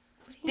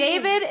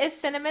 David is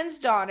Cinnamon's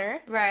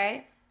daughter.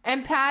 Right.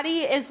 And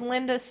Patty is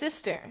Linda's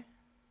sister.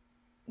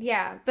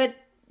 Yeah, but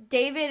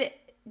David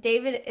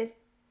is...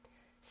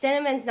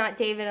 Cinnamon's not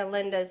David and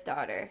Linda's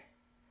daughter.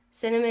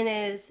 Cinnamon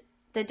is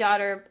the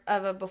daughter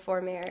of a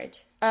before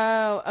marriage.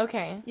 Oh,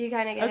 okay. You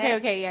kind of get it?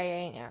 Okay,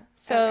 yeah.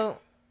 So,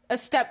 a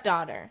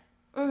stepdaughter.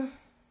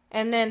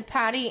 And then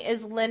Patty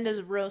is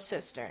Linda's real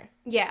sister.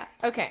 Yeah.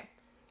 Okay.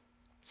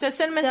 So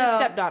Cinnamon's a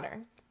stepdaughter.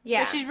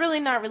 Yeah. So she's really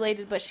not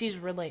related, but she's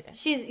related.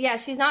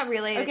 She's not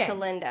related to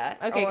Linda.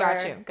 Okay,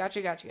 got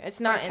you. It's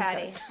not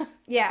incest.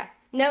 Yeah.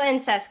 No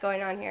incest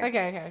going on here.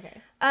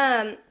 Okay.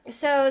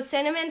 So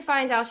Cinnamon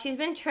finds out she's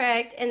been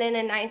tricked, and then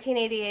in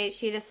 1988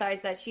 she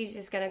decides that she's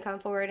just going to come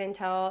forward and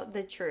tell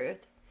the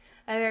truth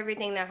of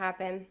everything that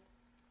happened.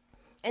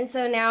 And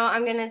so now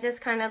I'm going to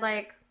just kind of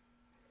like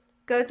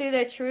go through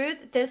the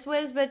truth. This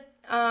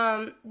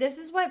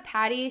is what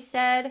Patty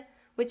said,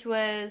 which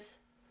is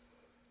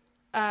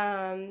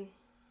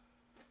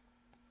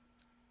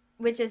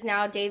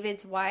now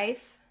David's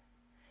wife.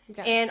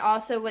 Okay. And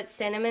also what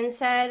Cinnamon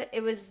said, it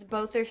was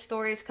both their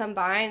stories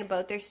combined,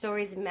 both their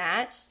stories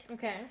matched.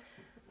 Okay.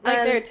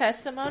 Like their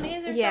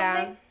testimonies or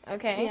something?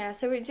 Okay. Yeah,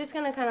 so we're just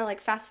going to kind of like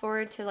fast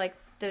forward to like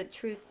the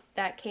truth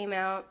that came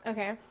out.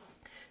 Okay.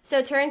 So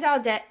it turns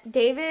out that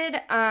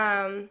David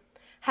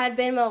had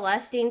been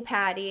molesting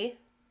Patty,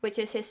 which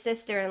is his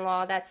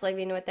sister-in-law that's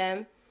living with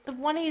them. The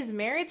one he's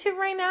married to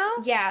right now?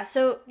 Yeah,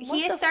 so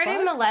he had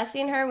started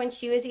molesting her when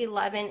she was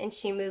 11 and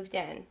she moved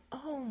in.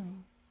 Oh.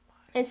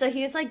 And so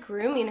he was like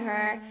grooming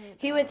her.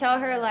 He would tell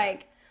her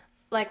like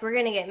we're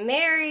going to get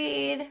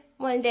married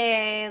one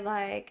day,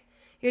 like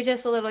you're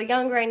just a little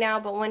young right now,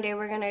 but one day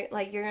we're going to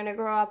you're going to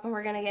grow up and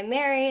we're going to get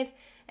married.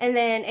 And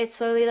then it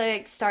slowly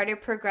like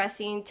started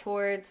progressing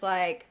towards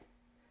like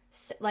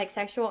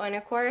sexual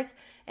intercourse.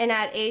 And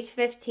at age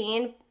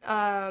 15,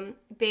 Patty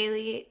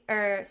Bailey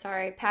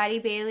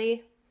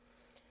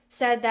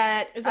said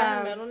that... Is that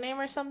her middle name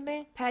or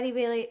something? Patty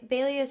Bailey.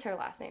 Bailey is her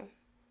last name.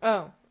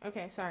 Oh,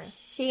 okay, sorry.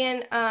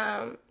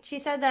 She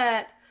said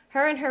that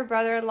her and her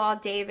brother-in-law,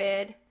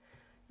 David,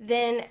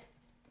 then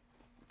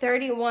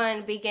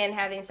 31, began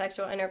having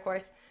sexual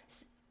intercourse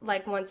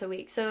like once a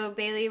week. So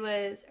Patty,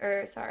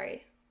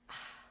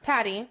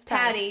 yeah.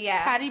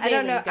 Patty Bailey, I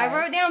don't know. guys. I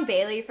wrote down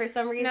Bailey for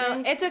some reason.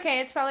 No, it's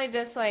okay. It's probably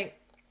just like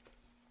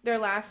their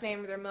last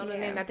name or their middle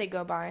name that they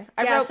go by.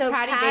 I wrote so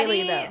Patty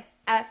Bailey, though.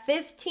 At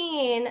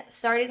 15,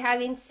 started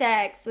having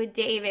sex with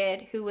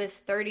David, who was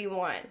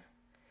 31.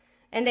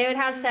 And they would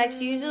have sex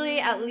usually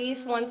at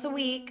least once a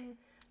week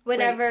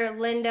whenever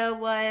Linda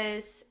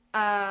was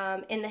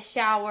in the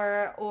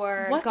shower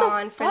or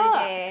gone for the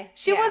day.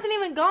 She wasn't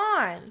even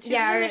gone. She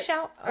was in the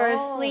shower. Or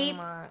asleep.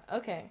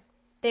 Okay.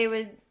 They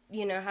would,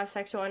 have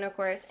sexual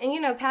intercourse.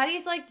 And,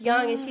 Patty's,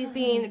 young and she's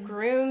being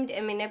groomed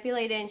and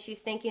manipulated and she's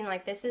thinking,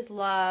 this is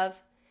love.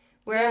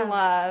 We're in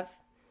love.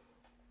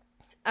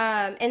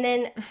 And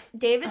then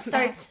David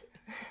starts...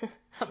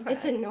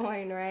 It's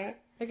annoying, right?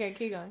 Okay,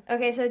 keep going.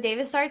 Okay, so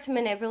David starts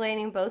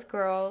manipulating both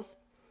girls.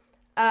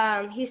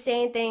 He's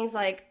saying things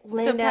like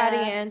Linda... So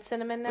Patty and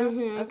Cinnamon now?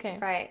 Mm-hmm, okay.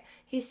 Right.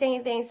 He's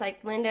saying things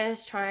like Linda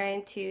is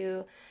trying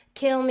to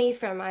kill me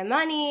for my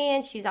money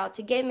and she's out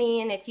to get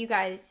me. And if you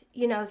guys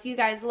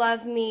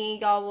love me,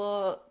 y'all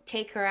will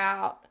take her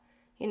out,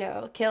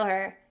 kill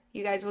her.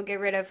 You guys will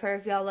get rid of her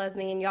if y'all love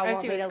me and y'all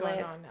want me to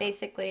live,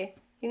 basically.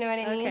 You know what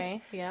I mean?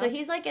 Okay, yeah. So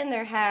he's, in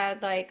their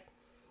head,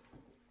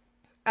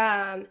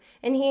 and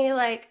he,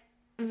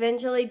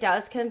 eventually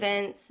does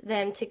convince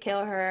them to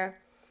kill her.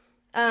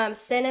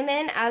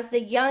 Cinnamon, as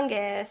the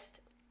youngest,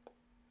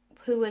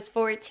 who was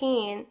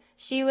 14,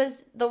 she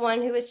was the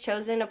one who was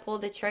chosen to pull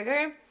the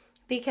trigger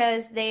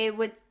because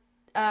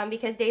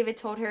because David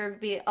told her it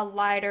would be a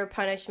lighter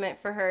punishment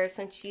for her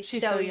since she's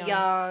so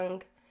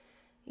young.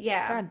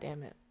 Yeah. God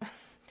damn it.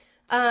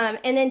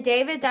 And then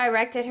David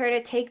directed her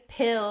to take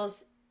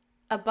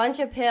a bunch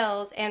of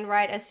pills, and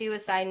write a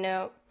suicide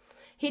note.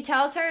 He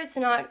tells her it's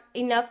not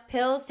enough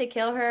pills to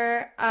kill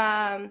her,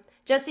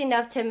 just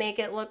enough to make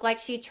it look like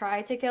she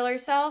tried to kill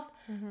herself.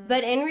 Mm-hmm.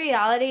 But in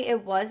reality,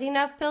 it was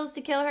enough pills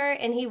to kill her,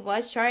 and he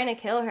was trying to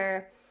kill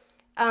her.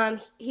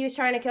 he was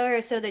trying to kill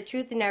her, so the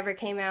truth never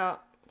came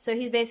out. So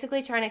he's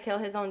basically trying to kill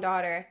his own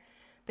daughter,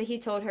 but he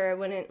told her it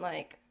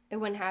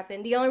wouldn't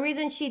happen. The only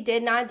reason she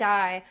did not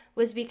die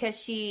was because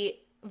she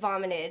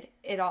vomited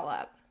it all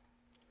up.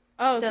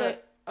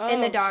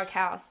 In the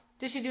doghouse.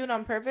 Did she do it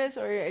on purpose,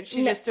 or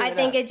she just threw it up? I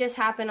think it just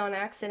happened on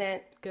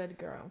accident. Good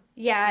girl.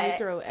 Yeah,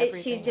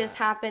 she just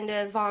happened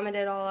to vomit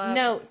it all up.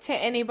 No, to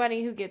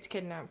anybody who gets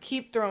kidnapped,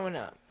 keep throwing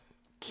up.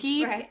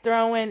 Keep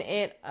throwing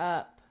it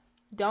up.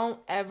 Don't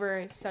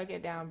ever suck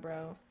it down,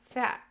 bro.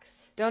 Facts.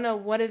 Don't know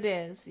what it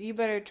is. You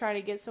better try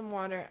to get some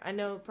water. I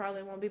know it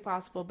probably won't be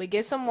possible, but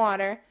get some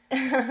water.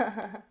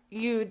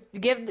 You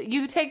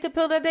take the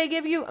pill that they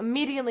give you,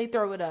 immediately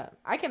throw it up.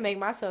 I can make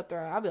myself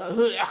throw up. I'll be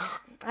like,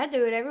 ugh. I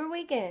do it every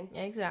weekend.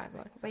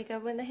 Exactly. Wake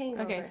up with a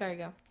hangover. Okay, sorry,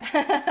 go.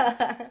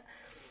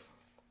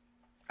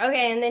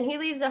 Okay, and then he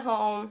leaves the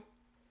home.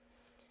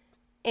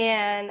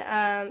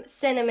 And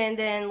Cinnamon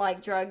then,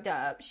 drugged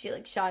up. She,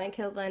 shot and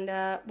killed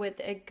Linda with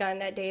a gun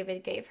that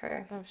David gave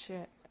her. Oh,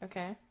 shit.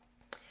 Okay.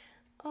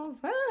 All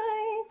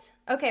right.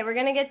 Okay, we're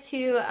going to get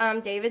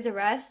to David's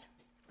arrest.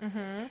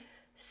 Mm-hmm.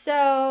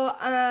 So,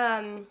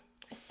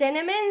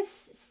 Cinnamon's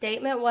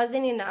statement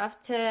wasn't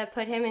enough to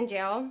put him in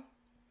jail.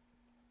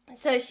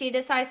 So she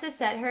decides to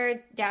set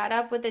her dad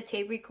up with a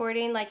tape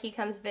recording, he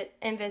comes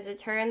and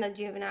visits her in the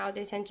juvenile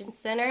detention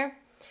center.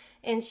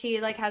 And she,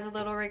 has a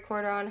little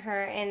recorder on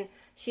her, and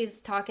she's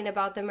talking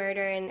about the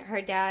murder, and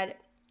her dad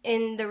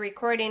in the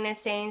recording is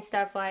saying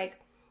stuff like,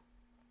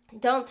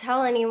 don't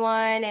tell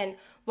anyone, and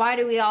why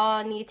do we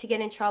all need to get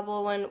in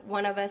trouble when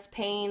one of us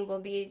pain will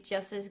be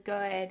just as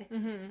good?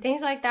 Mm-hmm.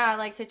 Things like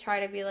that, to try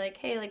to be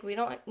hey, we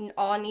don't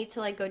all need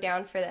to, go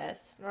down for this.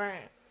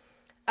 Right.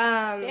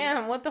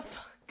 Damn, what the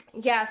fuck?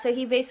 Yeah, so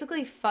he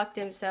basically fucked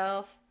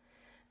himself.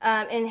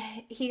 And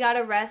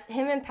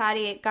him and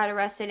Patty got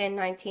arrested in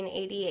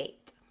 1988.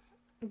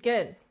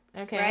 Good.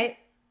 Okay. Right?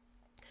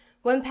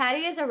 When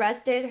Patty is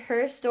arrested,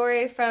 her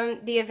story from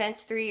the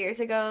events 3 years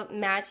ago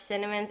matched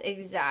Cinnamon's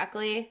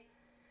exactly.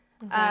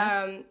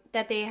 Okay.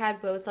 That they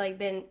had both,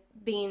 been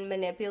being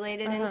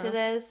manipulated into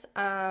this.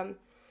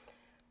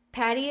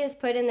 Patty is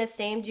put in the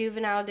same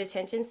juvenile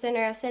detention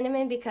center as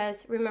Cinnamon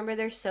because, remember,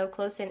 they're so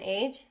close in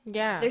age.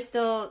 Yeah. They're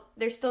still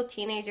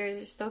teenagers.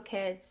 They're still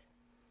kids.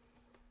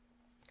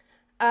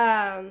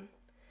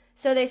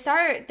 So they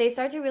start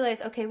to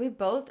realize, okay, we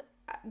both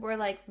were,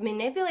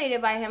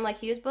 manipulated by him.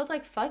 He was both,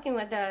 fucking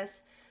with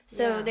us.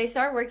 So they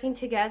start working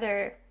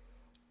together.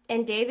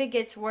 And David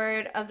gets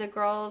word of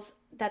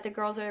that the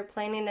girls are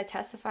planning to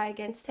testify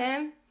against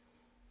him.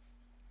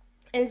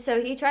 And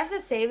so he tries to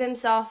save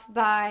himself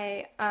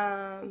by,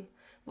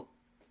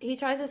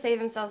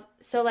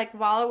 So,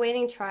 while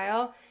awaiting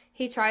trial,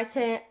 he tries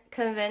to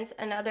convince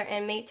another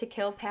inmate to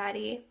kill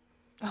Patty.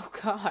 Oh,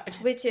 God.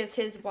 Which is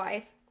his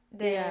wife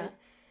then. Yeah.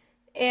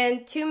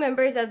 And 2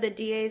 members of the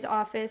DA's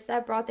office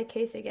that brought the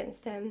case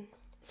against him.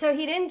 So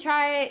he didn't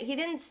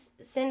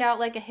send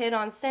out, a hit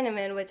on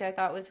Cinnamon, which I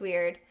thought was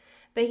weird.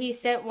 But he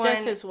sent one.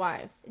 Just his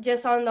wife.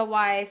 Just on the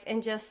wife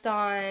and just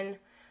on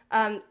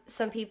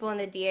some people in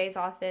the DA's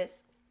office.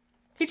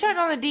 He tried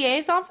on the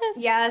DA's office?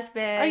 Yes,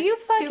 bitch. Are you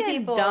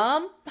fucking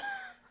dumb?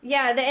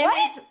 Yeah, the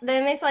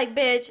inmate's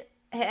bitch,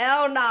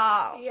 hell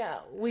no. Yeah,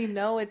 we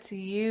know it's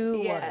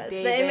you. Yes,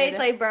 David. the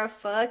inmate's bro,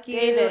 fuck you.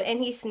 David.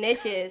 And he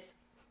snitches.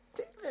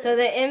 So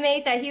the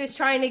inmate that he was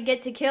trying to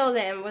get to kill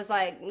them was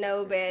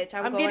no, bitch,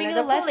 I'm going to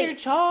the police. Getting a lesser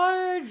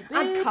charge, bitch.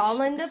 I'm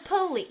calling the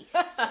police.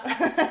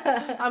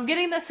 I'm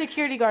getting the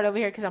security guard over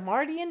here because I'm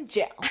already in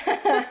jail.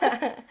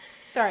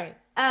 Sorry.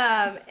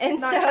 And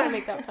not trying to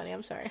make that funny.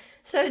 I'm sorry.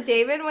 So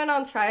David went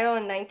on trial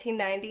in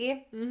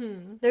 1990.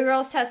 Mm-hmm. The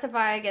girls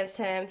testify against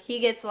him. He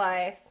gets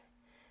life.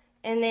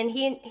 And then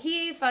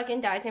he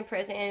fucking dies in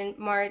prison in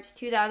March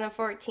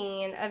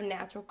 2014 of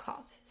natural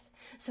causes.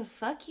 So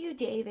fuck you,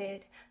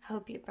 David.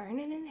 Hope you're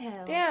burning in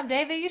hell. Damn,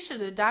 David, you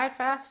should have died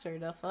faster.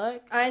 The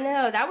fuck? I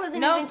know. That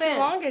wasn't even too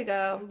long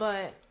ago.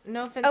 But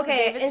no offense to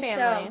David's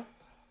family. So,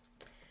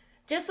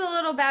 just a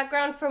little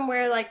background from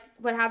where,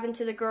 what happened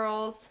to the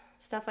girls,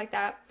 stuff like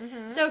that.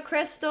 Mm-hmm. So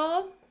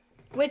Crystal,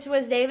 which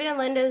was David and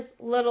Linda's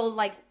little,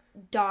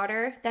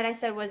 daughter that I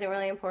said wasn't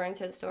really important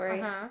to the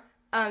story.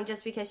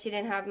 Just because she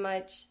didn't have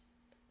much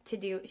to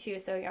do. She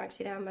was so young.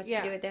 She didn't have much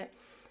to do with it.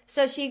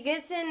 So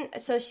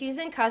she's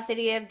in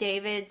custody of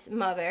David's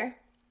mother.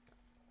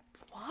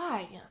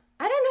 Why?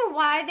 I don't know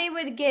why they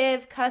would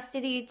give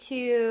custody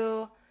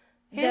to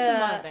his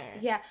mother.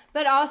 Yeah,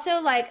 but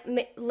also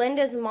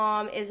Linda's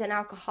mom is an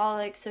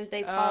alcoholic, so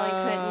they probably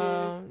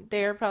couldn't.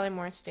 They're probably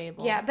more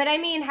stable. Yeah, but I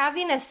mean,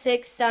 having a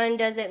sick son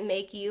doesn't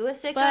make you a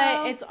sicko.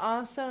 But it's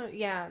also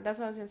that's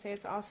what I was gonna say.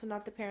 It's also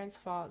not the parents'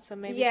 fault, so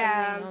maybe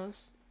something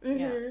else. Mm-hmm.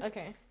 Yeah.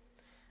 Okay.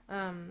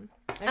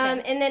 Okay.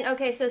 And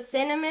then so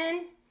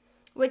Cinnamon,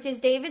 which is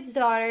David's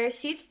daughter,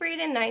 she's freed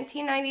in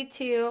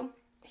 1992.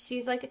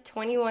 She's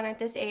 21 at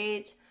this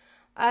age.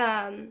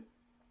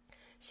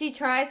 She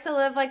tries to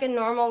live a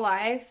normal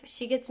life.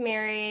 She gets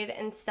married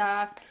and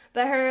stuff.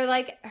 But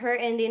her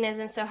ending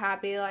isn't so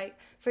happy. Like,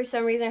 for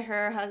some reason,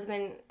 her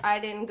husband, I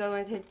didn't go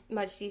into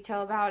much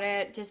detail about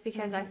it just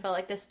because I felt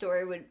like the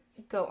story would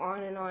go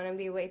on and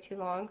be way too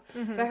long.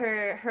 But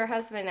her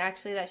husband,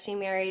 actually, that she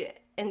married,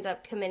 ends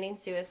up committing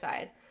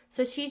suicide.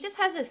 So she just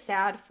has a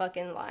sad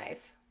fucking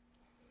life.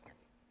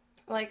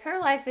 Like, her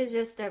life is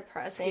just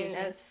depressing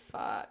as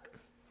fuck.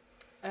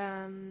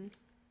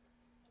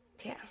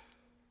 Yeah.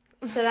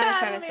 So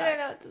that kind of sucks. I don't even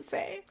know what to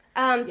say.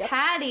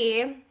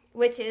 Patty,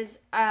 which is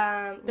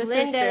Linda.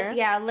 Sister.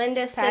 Yeah,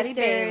 Linda's Patty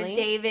sister, Bailey.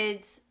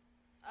 David's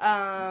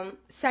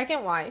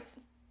second wife.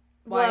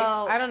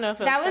 Well, I don't know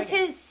if it was that was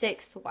his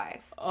sixth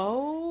wife.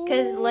 Oh.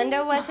 Because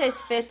Linda was his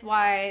fifth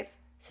wife,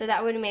 so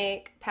that would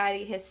make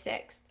Patty his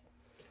sixth.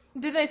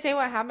 Did they say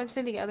what happened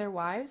to the other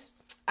wives?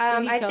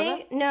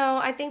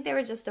 I think they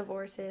were just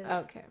divorces.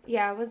 Okay.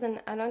 Yeah,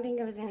 I don't think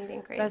it was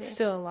anything crazy. That's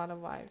still a lot of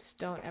wives.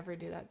 Don't ever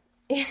do that.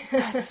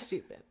 That's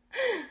stupid.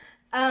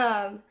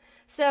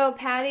 So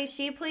Patty,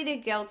 she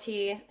pleaded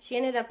guilty. She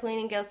ended up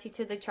pleading guilty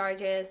to the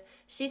charges.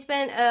 She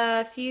spent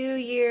a few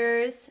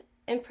years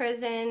in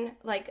prison,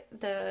 like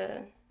the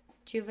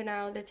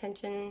juvenile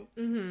detention,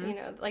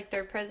 like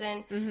their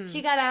prison.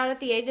 She got out at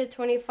the age of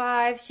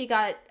 25. She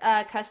got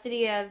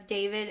custody of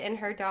David and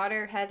her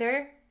daughter,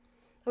 Heather,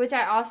 which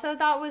I also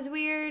thought was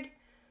weird.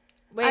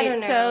 Wait, I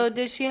don't know. So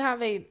did she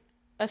have a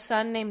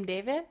son named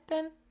David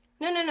then?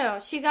 No.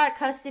 She got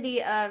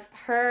custody of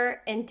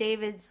her and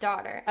David's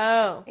daughter.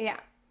 Oh. Yeah.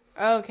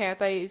 Okay, I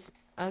thought you...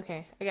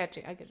 Okay, I got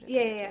you.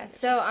 Yeah.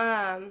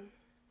 So,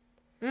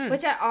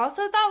 which I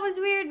also thought was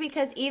weird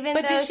because even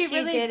though she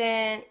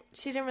didn't...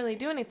 She didn't really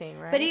do anything,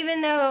 right? But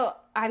even though,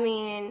 I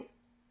mean,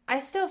 I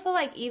still feel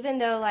like even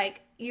though,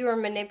 like, you were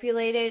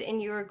manipulated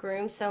and you were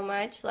groomed so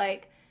much,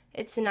 like,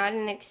 it's not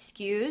an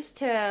excuse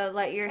to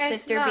let your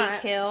sister be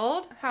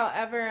killed.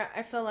 However,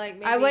 I feel like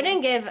maybe... I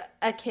wouldn't give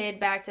a kid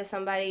back to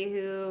somebody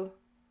who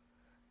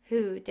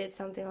did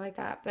something like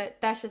that, but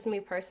that's just me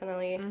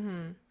personally.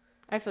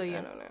 I feel you.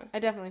 I don't know. I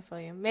definitely feel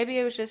you. Maybe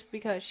it was just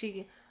because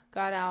she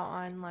got out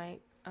on,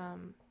 like,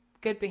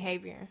 good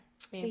behavior.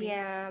 Maybe.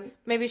 Yeah.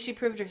 Maybe she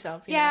proved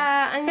herself.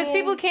 Because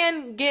people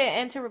can get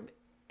into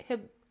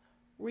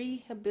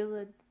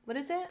what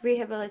is it?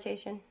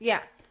 Rehabilitation. Yeah.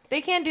 They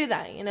can do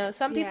that,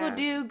 Some people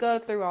do go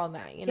through all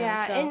that,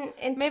 Yeah, so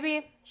and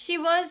maybe... She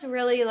was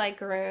really, like,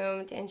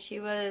 groomed, and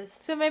she was...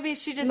 So maybe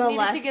she just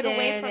needed to get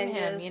away from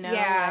him,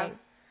 Yeah,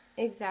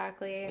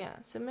 exactly. Yeah,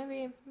 so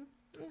maybe...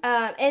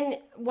 And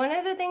one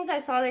of the things I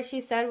saw that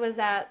she said was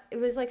that it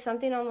was, like,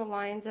 something on the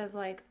lines of,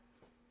 like,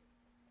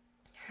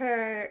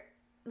 her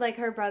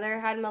brother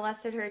had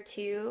molested her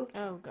too.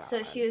 Oh, God.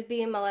 So she was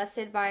being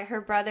molested by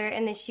her brother,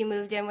 and then she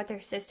moved in with her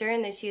sister,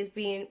 and then she was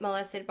being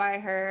molested by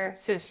her...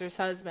 sister's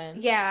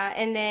husband. Yeah,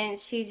 and then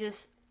she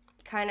just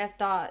kind of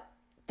thought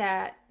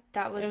that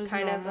was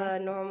kind of a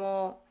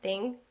normal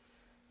thing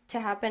to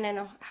happen in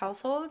a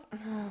household.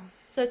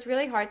 So it's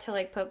really hard to,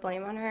 like, put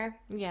blame on her.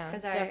 Yeah,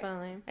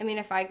 definitely. I mean,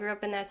 if I grew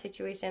up in that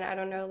situation, I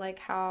don't know, like,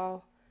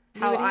 how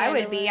I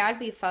would be. I'd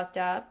be fucked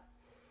up.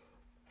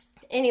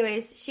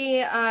 Anyways, she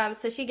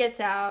gets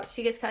out.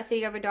 She gets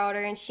custody of her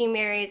daughter, and she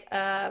marries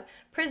a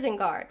prison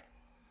guard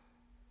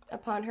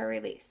upon her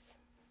release.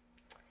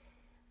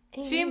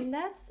 And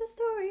that's the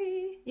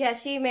story. Yeah,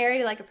 she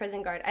married, like, a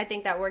prison guard. I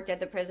think that worked at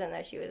the prison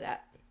that she was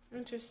at.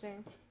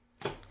 Interesting.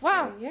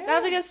 Wow, yeah. That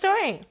was a good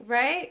story.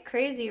 Right?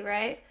 Crazy,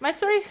 right? My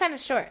story's kind of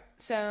short,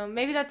 so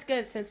maybe that's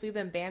good since we've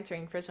been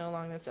bantering for so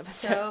long this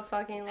episode. So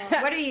fucking long.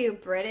 What are you,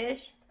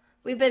 British?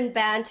 We've been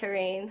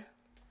bantering.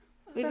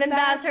 We've been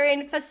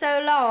bantering for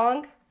so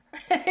long.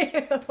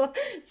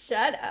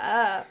 Shut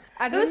up.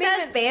 Who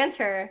says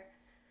banter?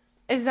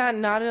 Is that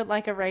not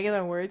a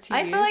regular word to use?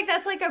 I feel like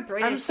that's like a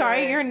British I'm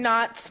sorry, word. You're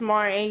not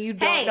smart and you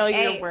don't know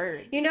your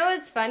words. You know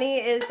what's funny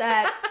is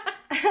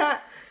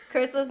that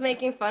Chris was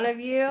making fun of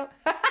you.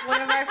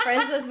 One of our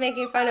friends was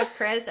making fun of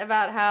Chris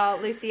about how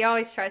Lucy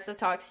always tries to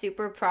talk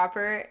super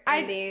proper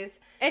in these.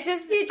 It's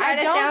just, I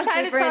don't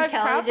try to talk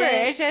proper.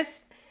 It's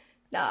just...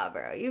 Nah,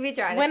 bro. You be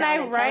trying to when I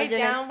write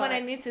down what I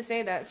need to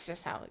say, that's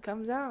just how it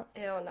comes out.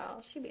 Ew, no.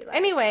 She be like...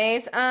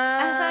 Anyways, as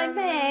I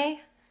may.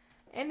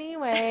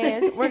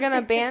 Anyways, we're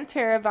gonna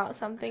banter about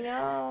something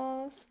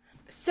else.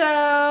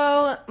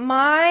 So,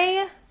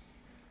 my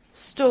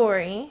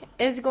story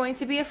is going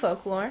to be a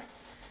folklore.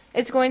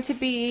 It's going to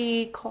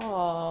be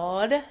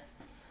called,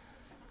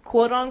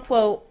 quote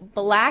unquote,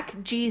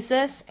 Black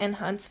Jesus in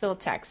Huntsville,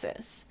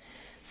 Texas.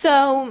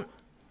 So,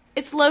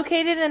 it's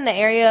located in the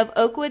area of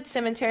Oakwood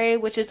Cemetery,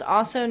 which is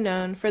also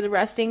known for the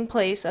resting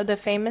place of the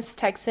famous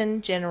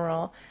Texan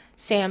general,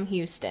 Sam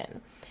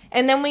Houston.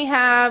 And then we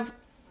have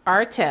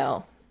our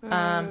tale,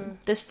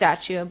 the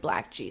statue of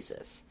Black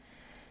Jesus.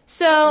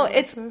 So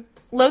it's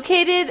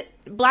located,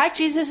 Black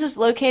Jesus is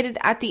located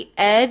at the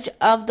edge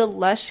of the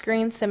lush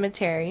green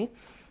cemetery.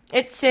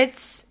 It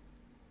sits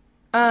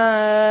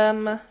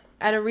at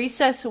a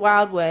recessed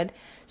wildwood.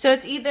 So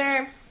it's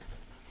either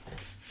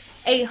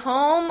a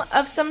home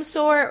of some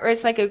sort or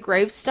it's like a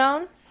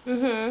gravestone.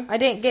 I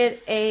didn't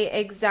get a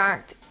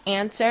exact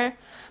answer.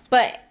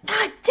 But,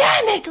 God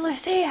damn it,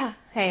 Lucia!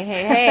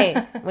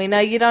 Hey. We know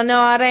you don't know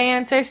all the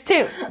answers,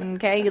 too.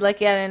 Okay? You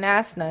lucky I didn't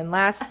ask none.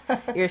 Last,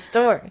 your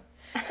story.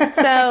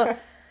 So,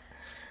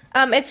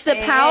 it's the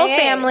Powell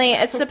family.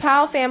 It's the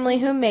Powell family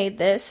who made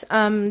this.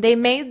 They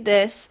made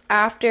this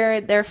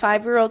after their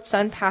 5-year-old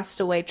son passed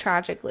away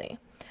tragically.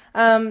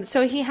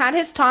 So he had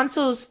his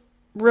tonsils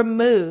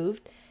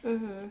removed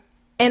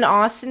in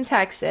Austin,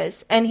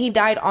 Texas, and he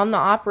died on the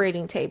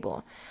operating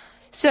table.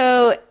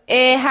 So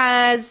it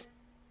has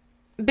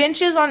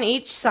benches on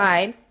each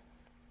side,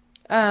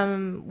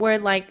 where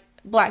like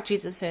Black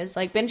Jesus is,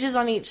 like benches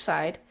on each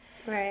side.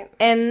 Right.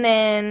 And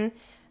then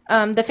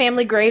the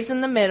family graves in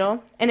the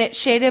middle, and it's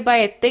shaded by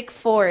a thick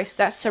forest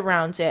that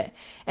surrounds it.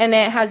 And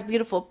it has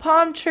beautiful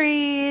palm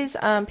trees.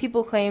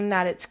 People claim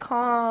that it's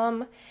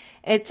calm.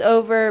 It's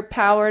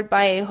overpowered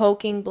by a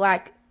hulking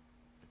black...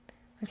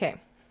 Okay.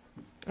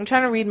 I'm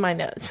trying to read my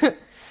notes.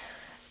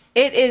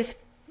 It is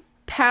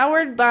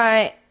powered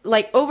by...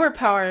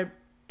 overpowered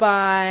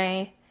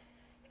by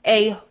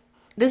a...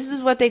 This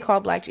is what they call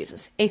Black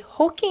Jesus. A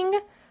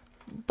hulking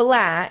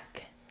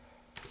black...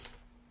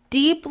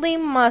 deeply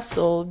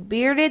muscled,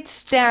 bearded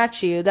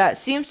statue that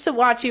seems to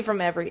watch you from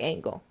every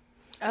angle.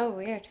 Oh,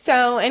 weird.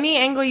 So, any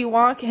angle you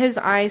walk, his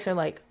eyes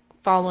are,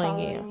 following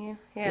you.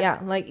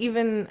 Yeah,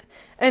 even...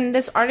 And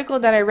this article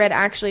that I read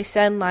actually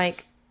said,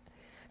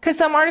 because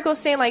some articles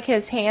say,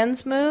 his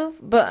hands move,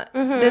 but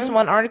this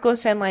one article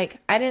said,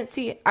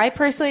 I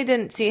personally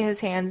didn't see his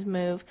hands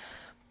move,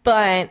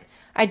 but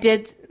I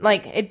did,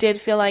 it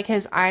did feel like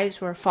his eyes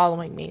were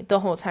following me the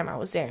whole time I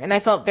was there. And I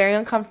felt very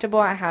uncomfortable.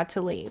 I had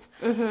to leave.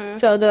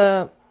 So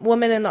the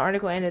woman in the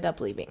article ended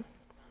up leaving.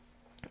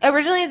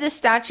 Originally, this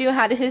statue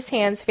had his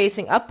hands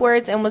facing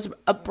upwards and was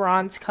a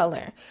bronze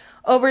color.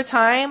 Over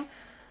time,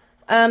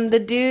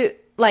 due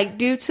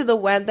to the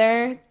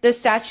weather, the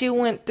statue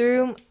went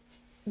through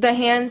the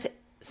hands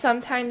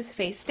sometimes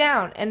face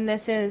down. And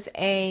this is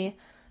a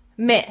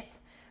myth.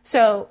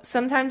 So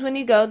sometimes when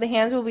you go, the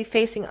hands will be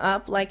facing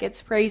up, like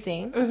it's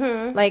praising,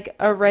 like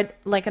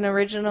an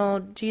original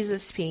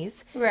Jesus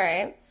piece.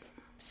 Right.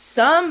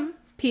 Some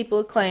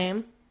people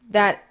claim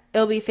that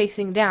it'll be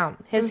facing down.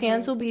 His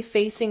hands will be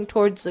facing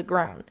towards the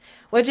ground,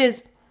 which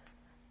is,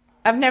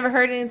 I've never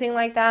heard anything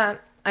like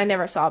that. I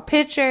never saw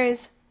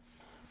pictures.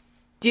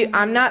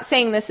 I'm not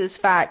saying this is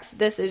facts.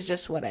 This is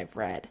just what I've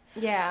read.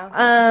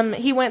 Yeah.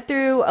 He went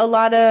through a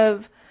lot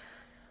of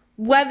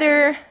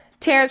weather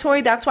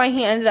territory. That's why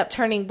he ended up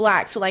turning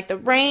black. So the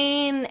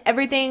rain,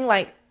 everything,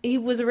 he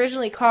was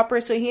originally copper,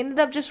 so he ended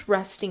up just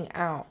rusting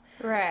out.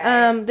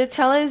 Right. The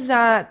tell is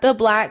that the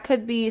black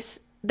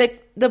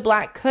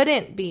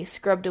couldn't be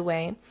scrubbed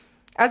away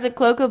as a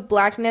cloak of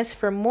blackness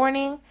for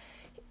mourning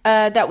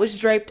that was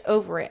draped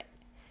over it.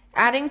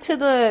 Adding to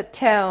the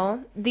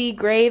tale, the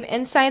grave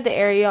inside the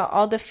area,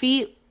 all the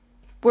feet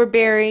were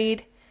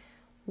buried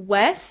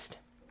west,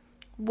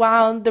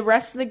 while the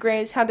rest of the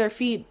graves had their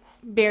feet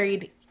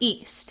buried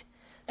east.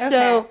 Okay.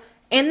 So,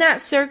 in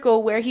that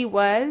circle where he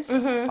was,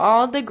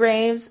 all the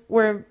graves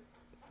were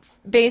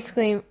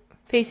basically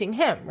facing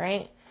him,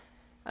 right?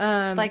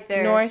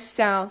 North,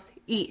 south,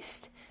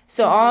 east.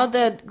 So, all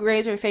the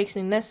graves were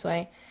facing this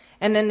way.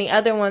 And then the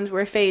other ones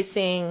were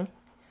facing...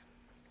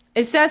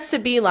 It says to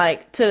be, to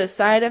the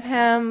side of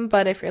him,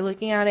 but if you're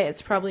looking at it,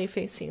 it's probably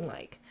facing,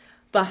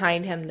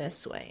 behind him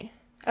this way.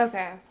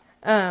 Okay.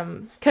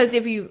 Because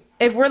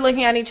if we're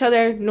looking at each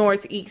other,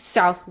 north, east,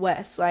 south,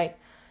 west,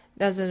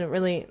 doesn't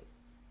really...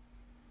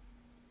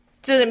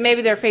 So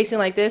maybe they're facing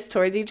like this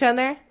towards each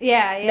other.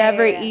 Yeah.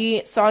 Never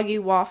eat soggy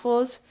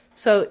waffles.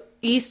 So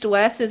east,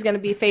 west is going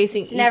to be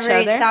facing each other.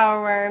 Never eat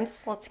sour worms.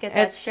 Let's get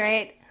that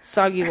straight.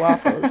 Soggy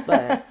waffles,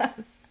 but...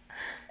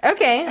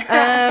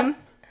 Okay.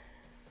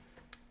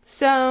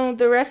 So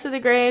the rest of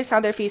the graves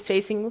have their feet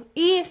facing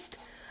east.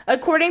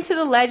 According to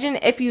the legend,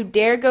 if you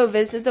dare go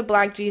visit the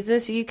Black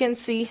Jesus, you can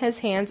see his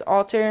hands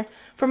alter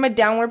from a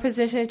downward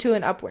position to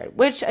an upward.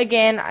 Which,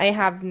 again, I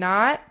have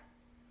not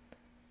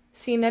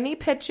seen any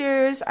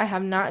pictures. I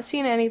have not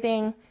seen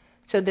anything.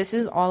 So this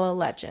is all a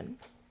legend.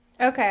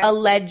 Okay.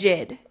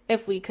 Alleged,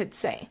 if we could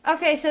say.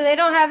 Okay, so they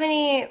don't have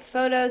any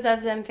photos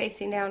of them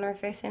facing down or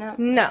facing up?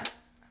 No.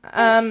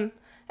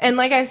 And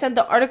like I said,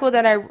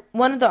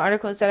 one of the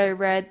articles that I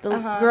read, the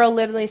girl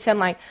literally said,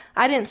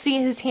 I didn't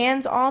see his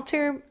hands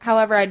alter.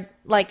 However,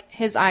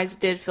 his eyes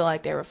did feel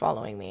like they were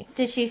following me.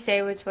 Did she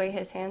say which way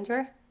his hands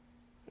were?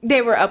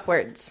 They were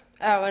upwards.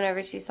 Oh,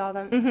 whenever she saw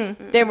them?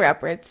 They were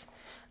upwards.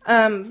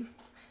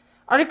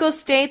 Articles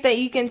state that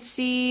you can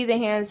see the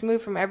hands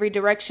move from every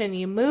direction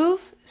you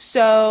move.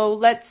 So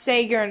let's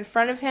say you're in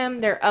front of him,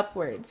 they're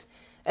upwards.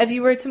 If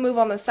you were to move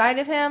on the side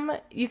of him,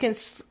 you can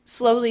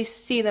slowly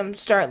see them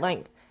start,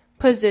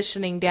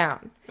 positioning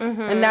down.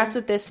 And that's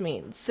what this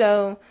means.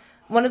 So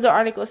one of the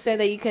articles said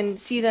that you can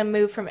see them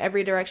move from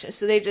every direction.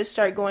 So they just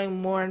start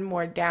going more and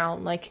more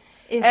down,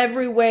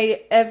 every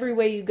way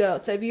you go.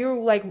 So if you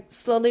were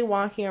slowly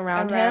walking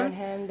around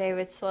him, they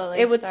would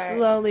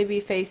slowly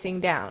be facing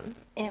down.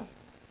 Ew.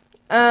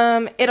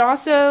 It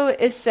also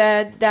is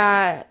said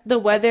that the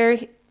weather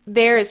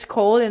there is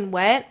cold and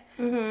wet.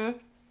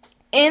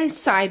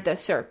 inside the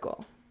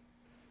circle.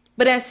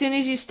 But as soon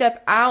as you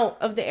step out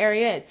of the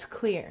area, it's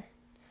clear.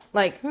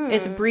 Like,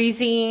 it's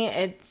breezy.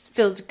 It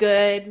feels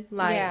good.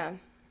 Like,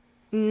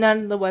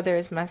 none of the weather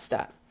is messed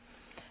up.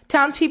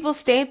 Townspeople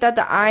state that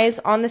the eyes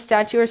on the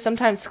statue are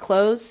sometimes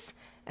closed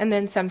and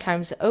then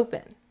sometimes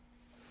open.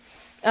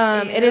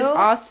 It is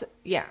also...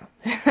 Yeah.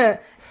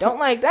 Don't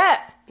like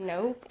that.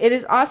 Nope. It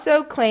is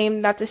also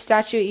claimed that the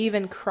statue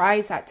even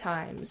cries at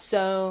times.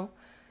 So,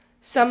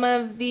 some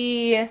of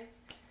the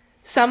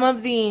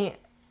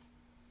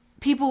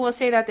people will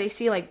say that they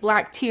see like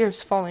black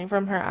tears falling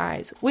from her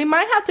eyes. We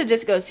might have to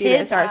just go see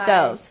this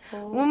ourselves.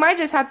 We might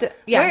just have to.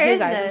 Yeah, Where his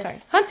is eyes. this? I'm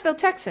sorry, Huntsville,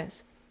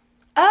 Texas.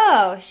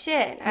 Oh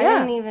shit! I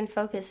didn't even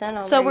focus in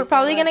on. So we're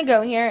probably gonna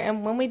go here,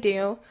 and when we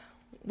do,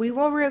 we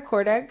will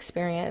record our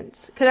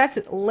experience because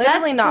that's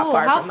literally not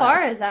far. How from far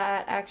us. is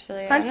that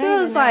actually?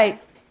 Huntsville is like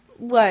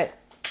what,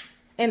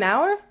 an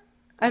hour?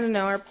 I don't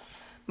know. Or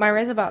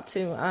Myra's about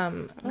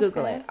to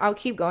Google it. I'll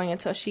keep going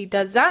until she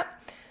does that.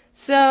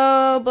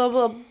 So, blah,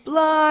 blah,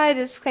 blah. It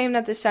is claimed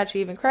that the statue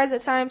even cries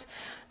at times.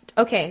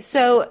 Okay,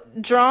 so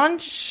John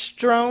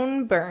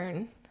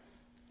Stronburn,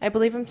 I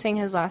believe I'm saying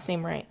his last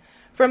name right,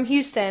 from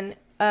Houston,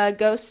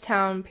 Ghost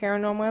Town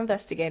Paranormal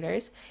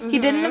Investigators. He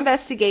did an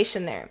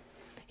investigation there.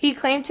 He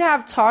claimed to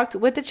have talked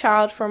with a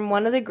child from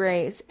one of the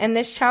graves, and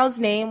this child's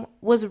name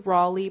was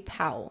Raleigh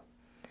Powell.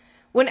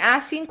 When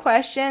asking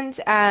questions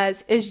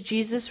as, is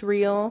Jesus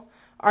real?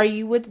 Are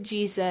you with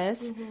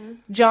Jesus?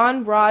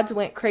 John rods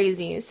went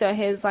crazy. So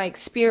his like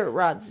spirit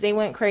rods, they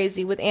went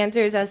crazy with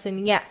answers as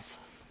in yes.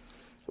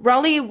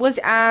 Raleigh was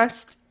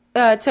asked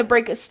to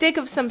break a stick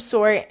of some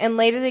sort, and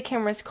later the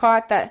cameras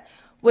caught that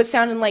what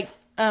sounded like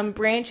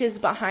branches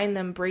behind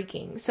them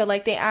breaking. So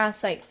like they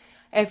asked like,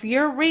 if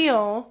you're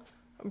real,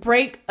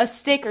 break a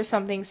stick or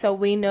something so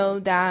we know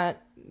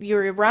that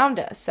you're around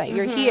us, that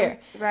you're here.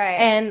 Right.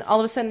 And all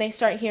of a sudden they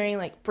start hearing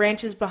like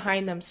branches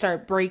behind them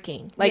start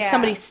breaking. Like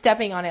somebody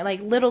stepping on it,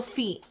 like little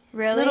feet.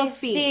 Really? Little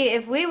feet. See,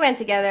 if we went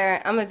together,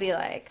 I'm going to be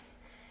like,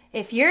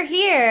 if you're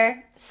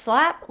here,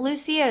 slap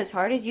Lucia as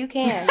hard as you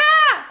can.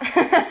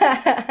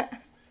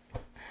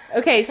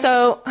 Okay,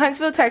 so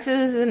Huntsville,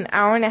 Texas is an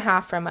hour and a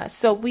half from us.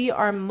 So we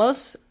are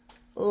most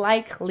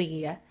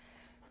likely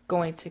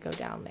going to go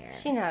down there.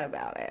 She's not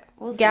about it.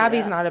 We'll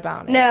Gabby's not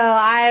about it. No,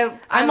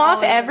 I'm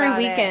off every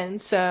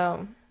weekend,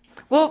 so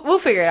we'll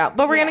figure it out.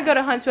 But we're gonna go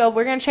to Huntsville.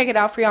 We're gonna check it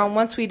out for y'all. And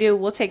once we do,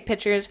 we'll take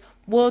pictures.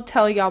 We'll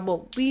tell y'all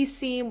what we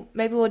see.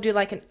 Maybe we'll do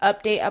like an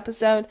update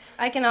episode.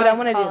 I can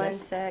always call in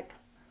sick.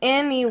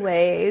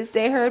 Anyways,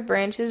 they heard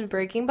branches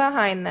breaking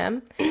behind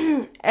them.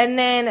 And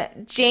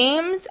then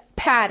James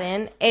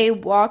Patton, a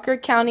Walker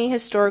County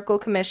Historical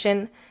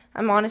Commission.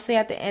 I'm honestly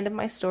at the end of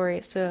my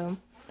story, so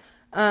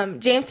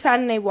James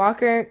Patton, a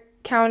Walker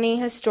County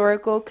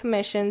Historical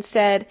Commission,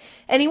 said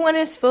anyone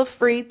is feel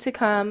free to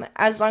come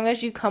as long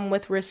as you come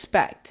with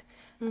respect.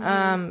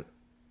 Don't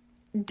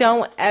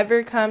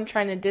ever come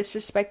trying to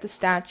disrespect the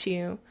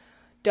statue.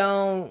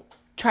 Don't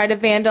try to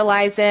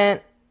vandalize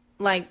it.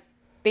 Like,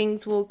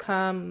 things will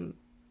come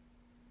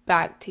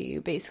back to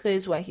you, basically,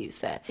 is what he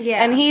said.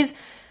 Yeah. And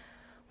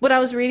what I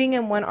was reading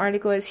in one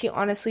article is he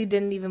honestly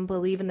didn't even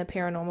believe in the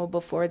paranormal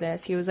before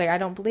this. He was like, I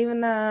don't believe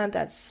in that.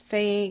 That's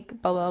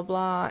fake, blah, blah,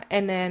 blah.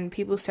 And then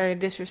people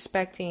started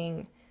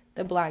disrespecting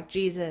the Black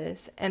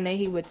Jesus. And then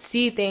he would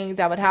see things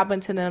that would happen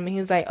to them. And he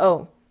was like,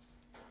 oh,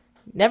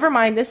 never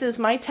mind. This is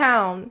my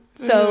town.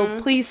 So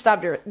please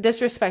stop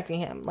disrespecting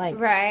him. Like,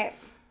 right.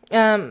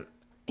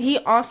 He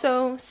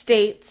also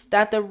states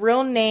that the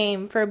real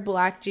name for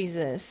Black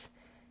Jesus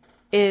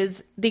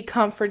is the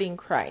Comforting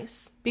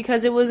Christ,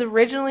 because it was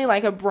originally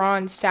like a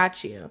bronze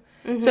statue.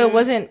 So it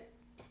wasn't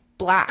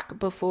black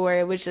before.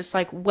 It was just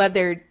like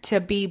weathered to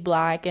be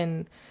black.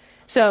 And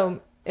so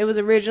it was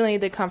originally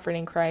the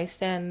Comforting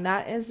Christ. And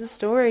that is the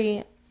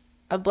story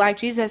of Black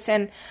Jesus.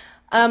 And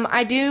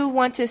I do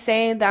want to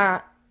say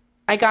that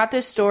I got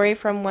this story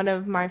from one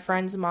of my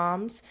friend's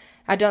moms.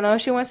 I don't know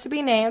if she wants to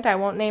be named. I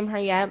won't name her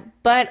yet.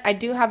 But I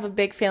do have a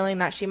big feeling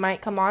that she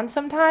might come on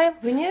sometime.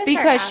 We need to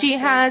because she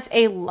has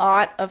a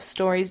lot of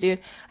stories, dude.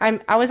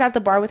 I was at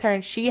the bar with her,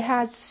 and she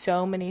has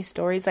so many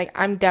stories. Like,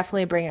 I'm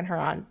definitely bringing her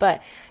on.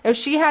 But if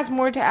she has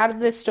more to add to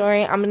this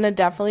story, I'm going to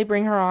definitely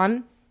bring her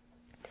on.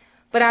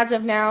 But as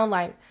of now,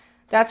 like,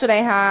 that's what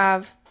I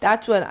have.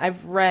 That's what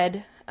I've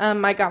read.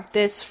 I got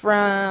this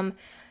from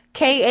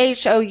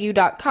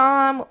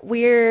khou.com,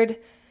 Weird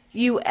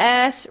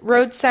US,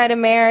 Roadside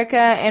America,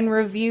 and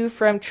review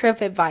from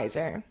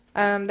TripAdvisor.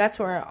 That's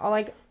where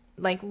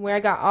where I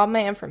got all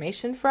my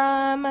information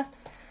from.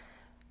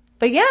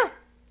 But yeah,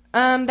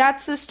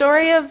 that's the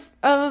story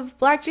of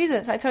Black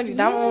Jesus. I told you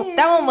that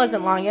one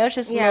wasn't long. It was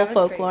just a little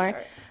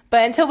folklore.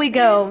 But until we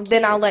go,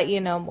 then I'll let you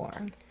know more.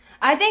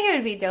 I think it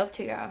would be dope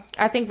to go.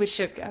 I think we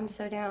should go. I'm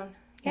so down.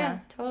 Yeah,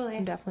 totally.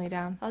 I'm definitely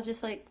down. I'll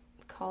just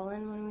call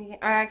in when we get,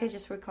 or I could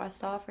just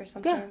request off or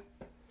something. Yeah.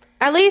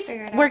 At least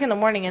work in the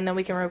morning, and then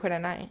we can record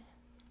at night.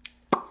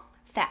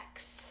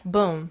 Facts.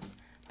 Boom.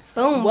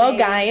 Boom. Well,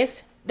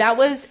 guys, that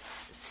was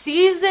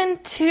season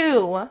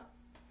 2,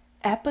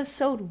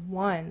 episode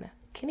 1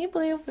 Can you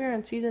believe we're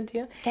on season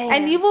 2? Damn.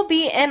 And you will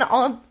be in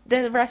all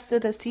the rest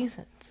of the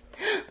seasons.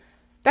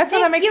 That's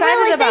what I'm excited about. You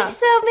really about. think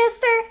so,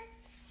 mister?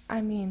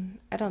 I mean,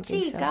 I don't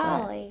think so.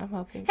 Golly. I'm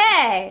hoping so.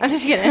 Hey! I'm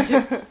just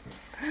kidding.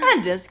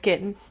 I'm just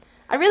kidding.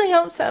 I really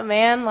hope so,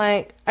 man.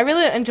 Like, I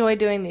really enjoy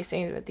doing these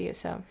things with you,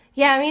 so.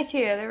 Yeah, me too.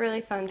 They're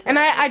really fun. And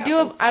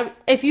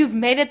if you've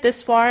made it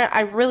this far,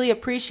 I really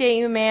appreciate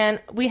you, man.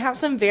 We have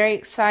some very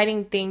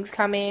exciting things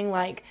coming.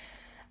 Like,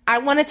 I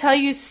want to tell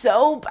you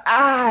so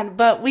bad,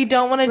 but we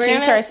don't want to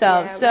jinx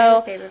ourselves.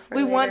 So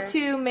we want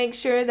to make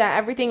sure that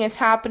everything is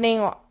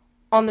happening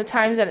on the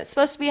times that it's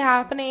supposed to be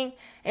happening.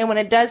 And when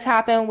it does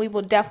happen, we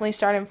will definitely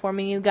start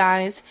informing you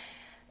guys.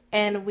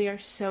 And we are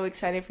so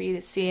excited for you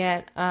to see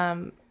it.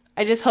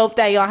 I just hope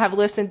that y'all have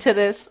listened to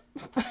this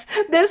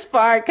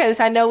far, because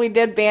I know we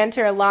did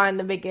banter a lot in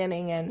the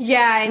beginning, and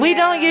we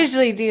don't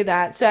usually do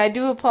that, so I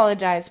do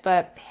apologize,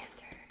 but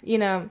banter. You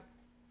know,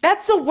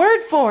 that's a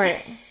word for it.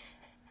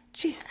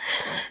 Jeez,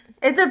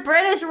 it's a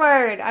British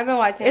word. I've been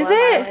watching Love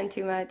Island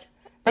too much.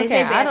 They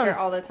say banter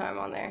all the time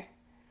on there.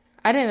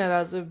 I didn't know that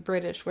was a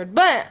British word,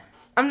 but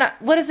I'm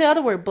not. What is the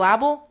other word?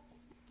 Blabble?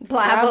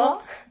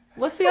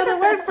 What's the other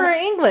word for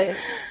English?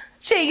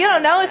 Shit, you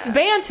don't know. It's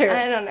banter.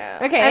 I don't know.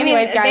 Okay,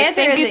 anyways, guys,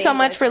 thank you so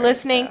much for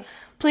listening. So.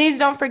 Please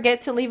don't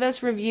forget to leave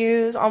us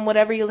reviews on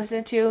whatever you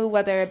listen to,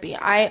 whether it be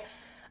Apple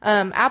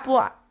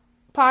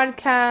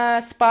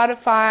Podcasts,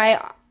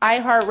 Spotify,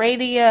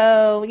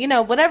 iHeartRadio, you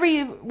know, whatever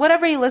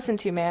you listen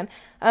to, man.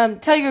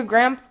 Tell your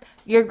grandpappy,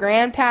 your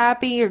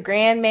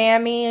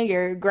grandmammy,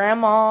 your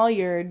grandma,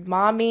 your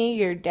mommy,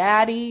 your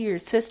daddy, your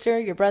sister,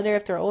 your brother,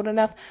 if they're old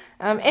enough.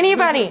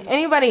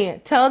 Anybody,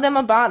 tell them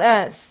about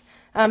us.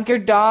 Your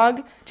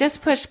dog,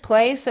 just push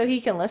play so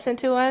he can listen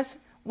to us.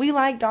 We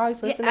like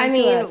dogs listening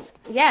to us.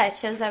 Yeah, it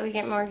shows that we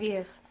get more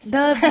views.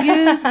 The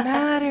views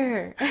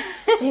matter.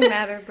 They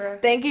matter, bro.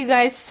 Thank you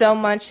guys so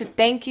much.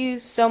 Thank you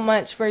so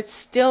much for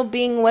still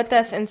being with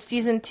us in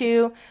season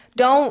 2.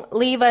 Don't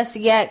leave us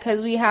yet, because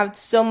we have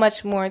so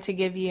much more to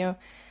give you.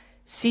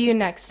 See you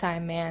next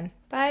time, man.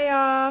 Bye,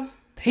 y'all.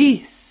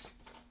 Peace.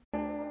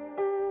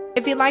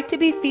 If you'd like to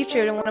be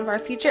featured in one of our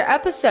future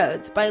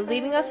episodes by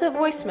leaving us a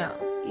voicemail,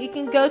 you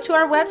can go to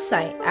our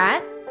website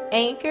at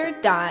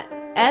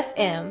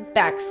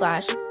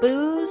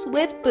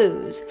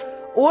anchor.fm/boozewithbooze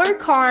or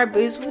call our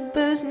Booze with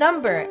Booze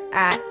number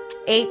at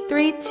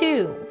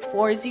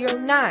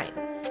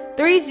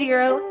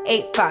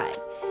 832-409-3085.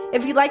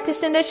 If you'd like to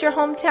send us your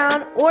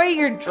hometown or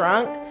your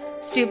drunk,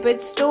 stupid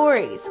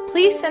stories,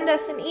 please send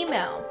us an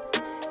email.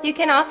 You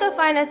can also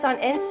find us on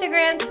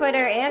Instagram,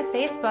 Twitter, and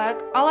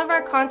Facebook. All of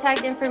our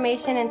contact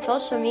information and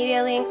social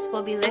media links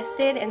will be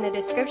listed in the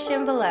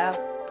description below.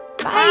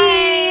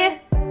 Bye!